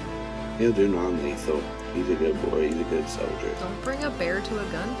 He'll do non-lethal. He's a good boy. He's a good soldier. Don't bring a bear to a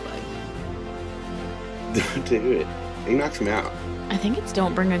gunfight. Don't do it. He knocks him out. I think it's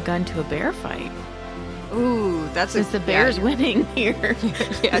don't bring a gun to a bear fight. Ooh, that's Since the bear's winning here.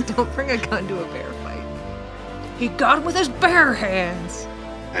 Yeah, don't bring a gun to a bear fight. He got him with his bare hands.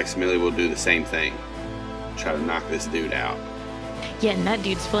 Maximilian will do the same thing. Try to knock this dude out. Yeah, and that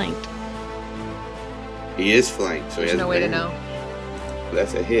dude's flanked. He is flanked, so he There's has no way to advantage. know.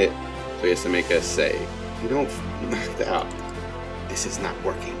 That's a hit, so he has to make a save. You don't knocked out. This is not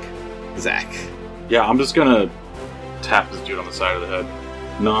working. Zach. Yeah, I'm just gonna tap this dude on the side of the head.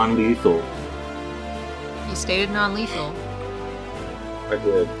 Non-lethal. He stated non-lethal. I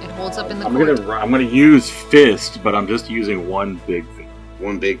did. It holds up in the I'm court. gonna use fist, but I'm just using one big fist.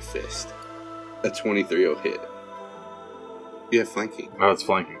 One big fist. A 23 will hit. You have flanking. Oh, it's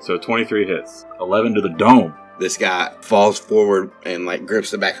flanking. So 23 hits. 11 to the dome. This guy falls forward and like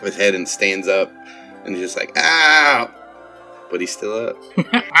grips the back of his head and stands up and he's just like, ow! But he's still up.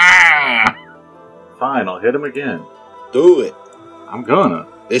 Fine, I'll hit him again. Do it. I'm gonna.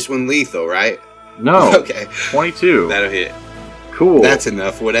 This one lethal, right? No. Okay. 22. That'll hit. Cool. That's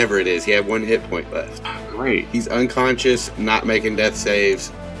enough, whatever it is. He had 1 hit point left. great. He's unconscious, not making death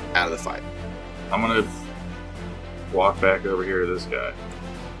saves, out of the fight. I'm gonna walk back over here to this guy.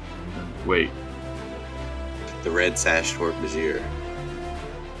 Wait. The red sash toward Bazir.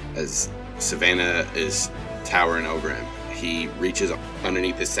 As Savannah is towering over him, he reaches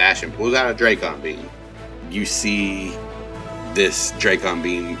underneath the sash and pulls out a Dracon beam. You see this Dracon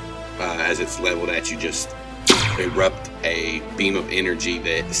beam, as it's leveled at you, just erupt a beam of energy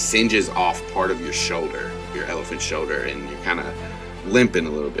that singes off part of your shoulder, your elephant shoulder, and you're kind of limping a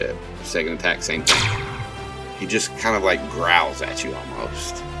little bit. Second attack, same thing. He just kind of like growls at you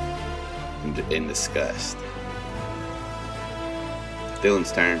almost in disgust.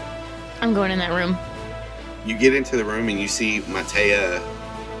 Dylan's turn. I'm going in that room. You get into the room and you see Matea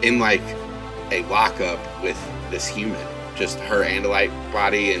in like a lockup with this human. Just her Andalite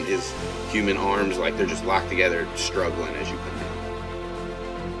body and his human arms, like they're just locked together, struggling as you come in.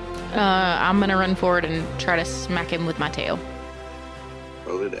 I'm gonna run forward and try to smack him with my tail.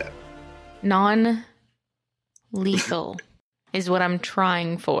 Roll it up. Non-lethal is what I'm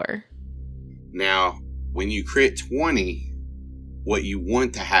trying for. Now, when you crit 20, what you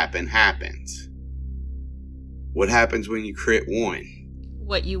want to happen happens. What happens when you crit 1?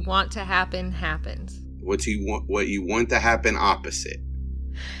 What you want to happen happens. What you want to happen opposite.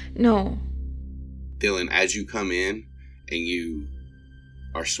 No. Dylan, as you come in and you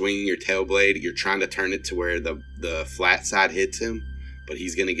are swinging your tail blade, you're trying to turn it to where the flat side hits him, but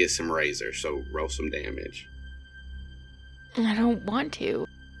he's going to get some razor, so roll some damage. I don't want to.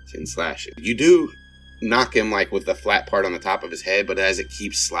 10 slashing. You do knock him like with the flat part on the top of his head, but as it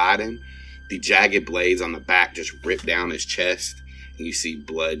keeps sliding, the jagged blades on the back just rip down his chest, and you see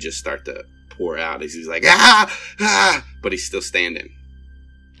blood just start to pour out as he's like, ah, but he's still standing.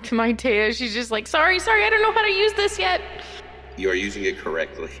 To my Taya, she's just like, sorry, I don't know how to use this yet. You are using it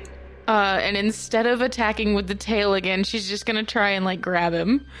correctly. And instead of attacking with the tail again, she's just gonna try and like grab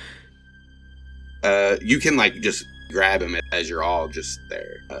him. You can like just grab him as you're all just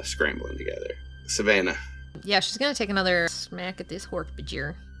there scrambling together. Savannah. Yeah, she's gonna take another smack at this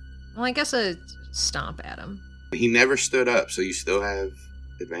Hork-Bajir. Well, I guess a stomp at him. He never stood up, so you still have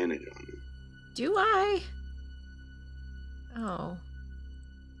advantage on him. Do I? Oh.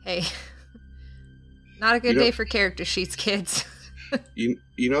 Hey. Not a good day for character sheets, kids. You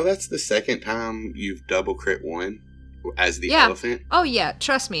know that's the second time you've double crit 1 as the Yeah. elephant? Oh, yeah.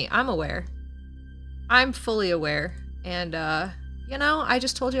 Trust me. I'm aware. I'm fully aware. And, I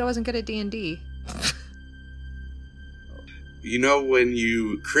just told you I wasn't good at D&D. You know when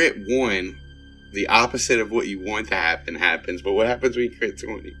you crit 1, the opposite of what you want to happen happens, but what happens when you crit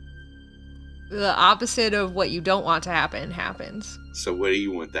 20? The opposite of what you don't want to happen happens. So what do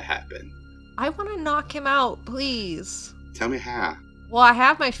you want to happen? I want to knock him out, please. Tell me how. Well, I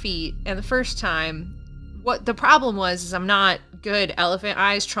have my feet, and the first time, what the problem was is I'm not good elephant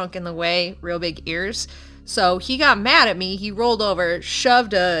eyes, trunk in the way, real big ears. So he got mad at me, he rolled over,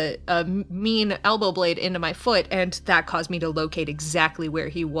 shoved a mean elbow blade into my foot, and that caused me to locate exactly where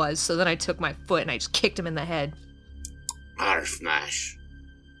he was. So then I took my foot and I just kicked him in the head. Arf, smash.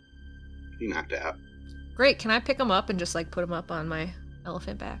 He knocked out. Great, can I pick him up and just, like, put him up on my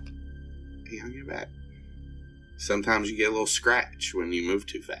elephant back? Hey, on your back. Sometimes you get a little scratch when you move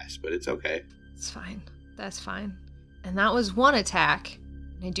too fast, but it's okay. It's fine. That's fine. And that was one attack.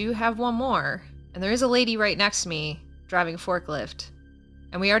 And I do have one more. And there is a lady right next to me driving a forklift.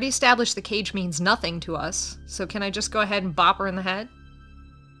 And we already established the cage means nothing to us. So can I just go ahead and bop her in the head?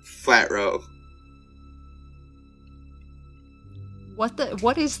 Flat row.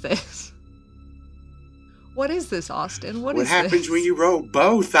 What is this? What is this, Austin? What happens this? when you roll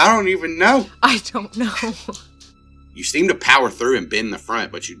both? I don't even know. I don't know. You seem to power through and bend the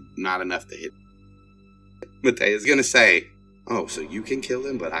front, but you're not enough to hit. Matea's gonna say, oh, so you can kill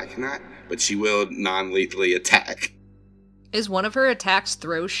him, but I cannot? But she will non-lethally attack. Is one of her attacks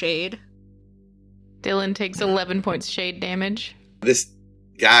throw shade? Dylan takes 11 points shade damage. This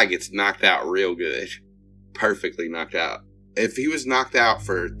guy gets knocked out real good. Perfectly knocked out. If he was knocked out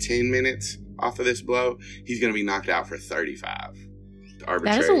for 10 minutes off of this blow, he's going to be knocked out for 35.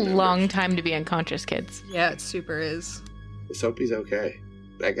 That is a long time to be unconscious, kids. Yeah, it super is. Let's hope he's okay.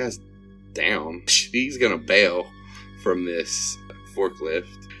 That guy's down. He's going to bail from this forklift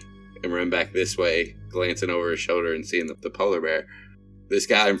and run back this way, glancing over his shoulder and seeing the polar bear. This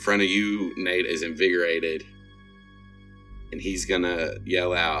guy in front of you, Nate, is invigorated. And he's going to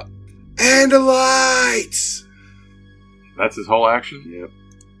yell out, "And the lights!" That's his whole action? Yep.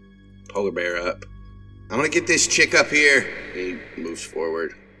 Polar bear up. I'm going to get this chick up here. He moves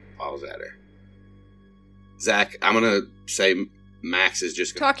forward, falls at her. Zach, I'm going to say Max is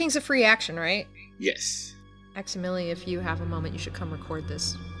just... Talking's a free action, right? Yes. Aximili, if you have a moment, you should come record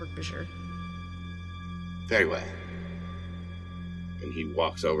this work bizarre. Very well. And he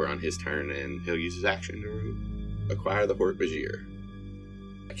walks over on his turn, and he'll use his action to acquire the Hork Bajir.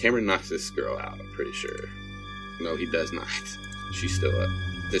 Cameron knocks this girl out, I'm pretty sure. No, he does not. She's still up.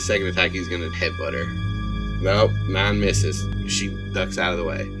 The second attack, he's going to headbutt her. Nope, 9 misses. She ducks out of the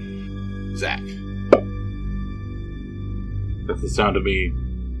way. Zach. That's the sound of me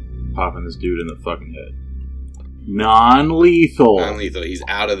popping this dude in the fucking head. Non-lethal. Non-lethal. He's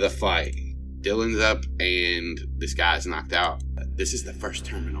out of the fight. Dylan's up, and this guy's knocked out. This is the first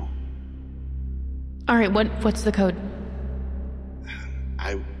terminal. All right, what's the code?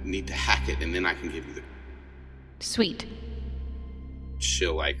 I need to hack it, and then I can give you the... Sweet.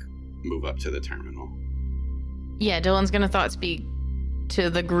 She'll, move up to the terminal. Yeah, Dylan's gonna thought speak to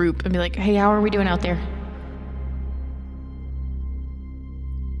the group and be like, hey, how are we doing out there?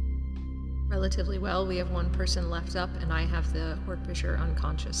 Relatively well. We have one person left up, and I have the Hork Bajir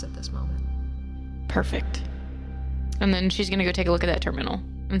unconscious at this moment. Perfect. And then she's gonna go take a look at that terminal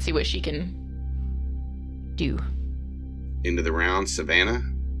and see what she can do. Into the round, Savannah.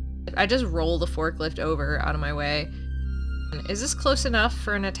 I just roll the forklift over out of my way. Is this close enough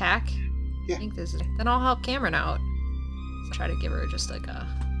for an attack? Yeah. I think this is. Then I'll help Cameron out. Try to give her just a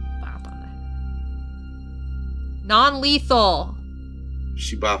bop on that. Non-lethal.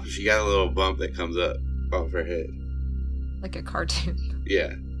 She got a little bump that comes up off her head. Like a cartoon.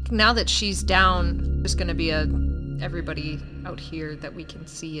 Yeah. Now that she's down, there's gonna be everybody out here that we can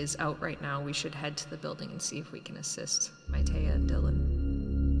see is out right now. We should head to the building and see if we can assist Maitea and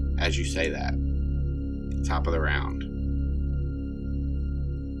Dylan. As you say that, top of the round,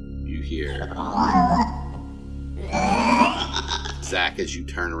 you hear Zach. As you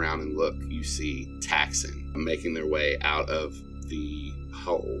turn around and look, you see Taxon making their way out of the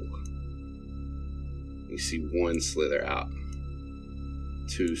hole. You see 1 slither out,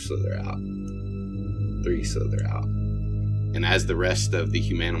 2 slither out, 3 slither out. And as the rest of the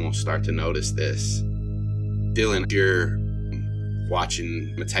humanimals start to notice this, Dylan, you're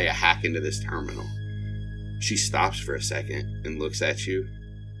watching Maitea hack into this terminal. She stops for a second and looks at you,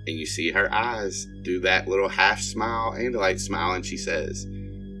 and you see her eyes do that little half smile and a light smile, and she says,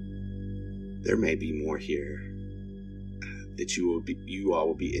 "There may be more here that you all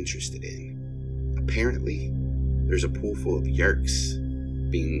will be interested in. Apparently, there's a pool full of yerks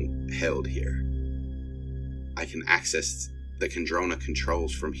being held here. I can access the Kandrona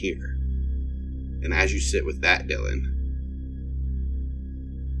controls from here." And as you sit with that, Dylan,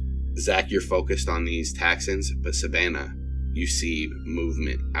 Zach, you're focused on these Taxons, but Savannah, you see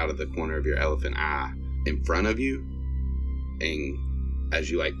movement out of the corner of your elephant eye in front of you. And as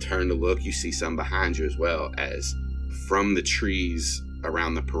you turn to look, you see some behind you as well, as from the trees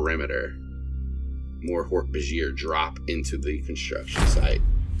around the perimeter, more Hork Bajir drop into the construction site.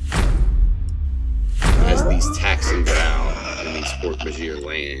 As these Taxon bow and these Hork Bajir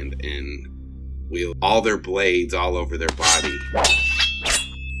land and wield all their blades all over their body,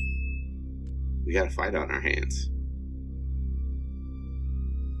 we got a fight on our hands.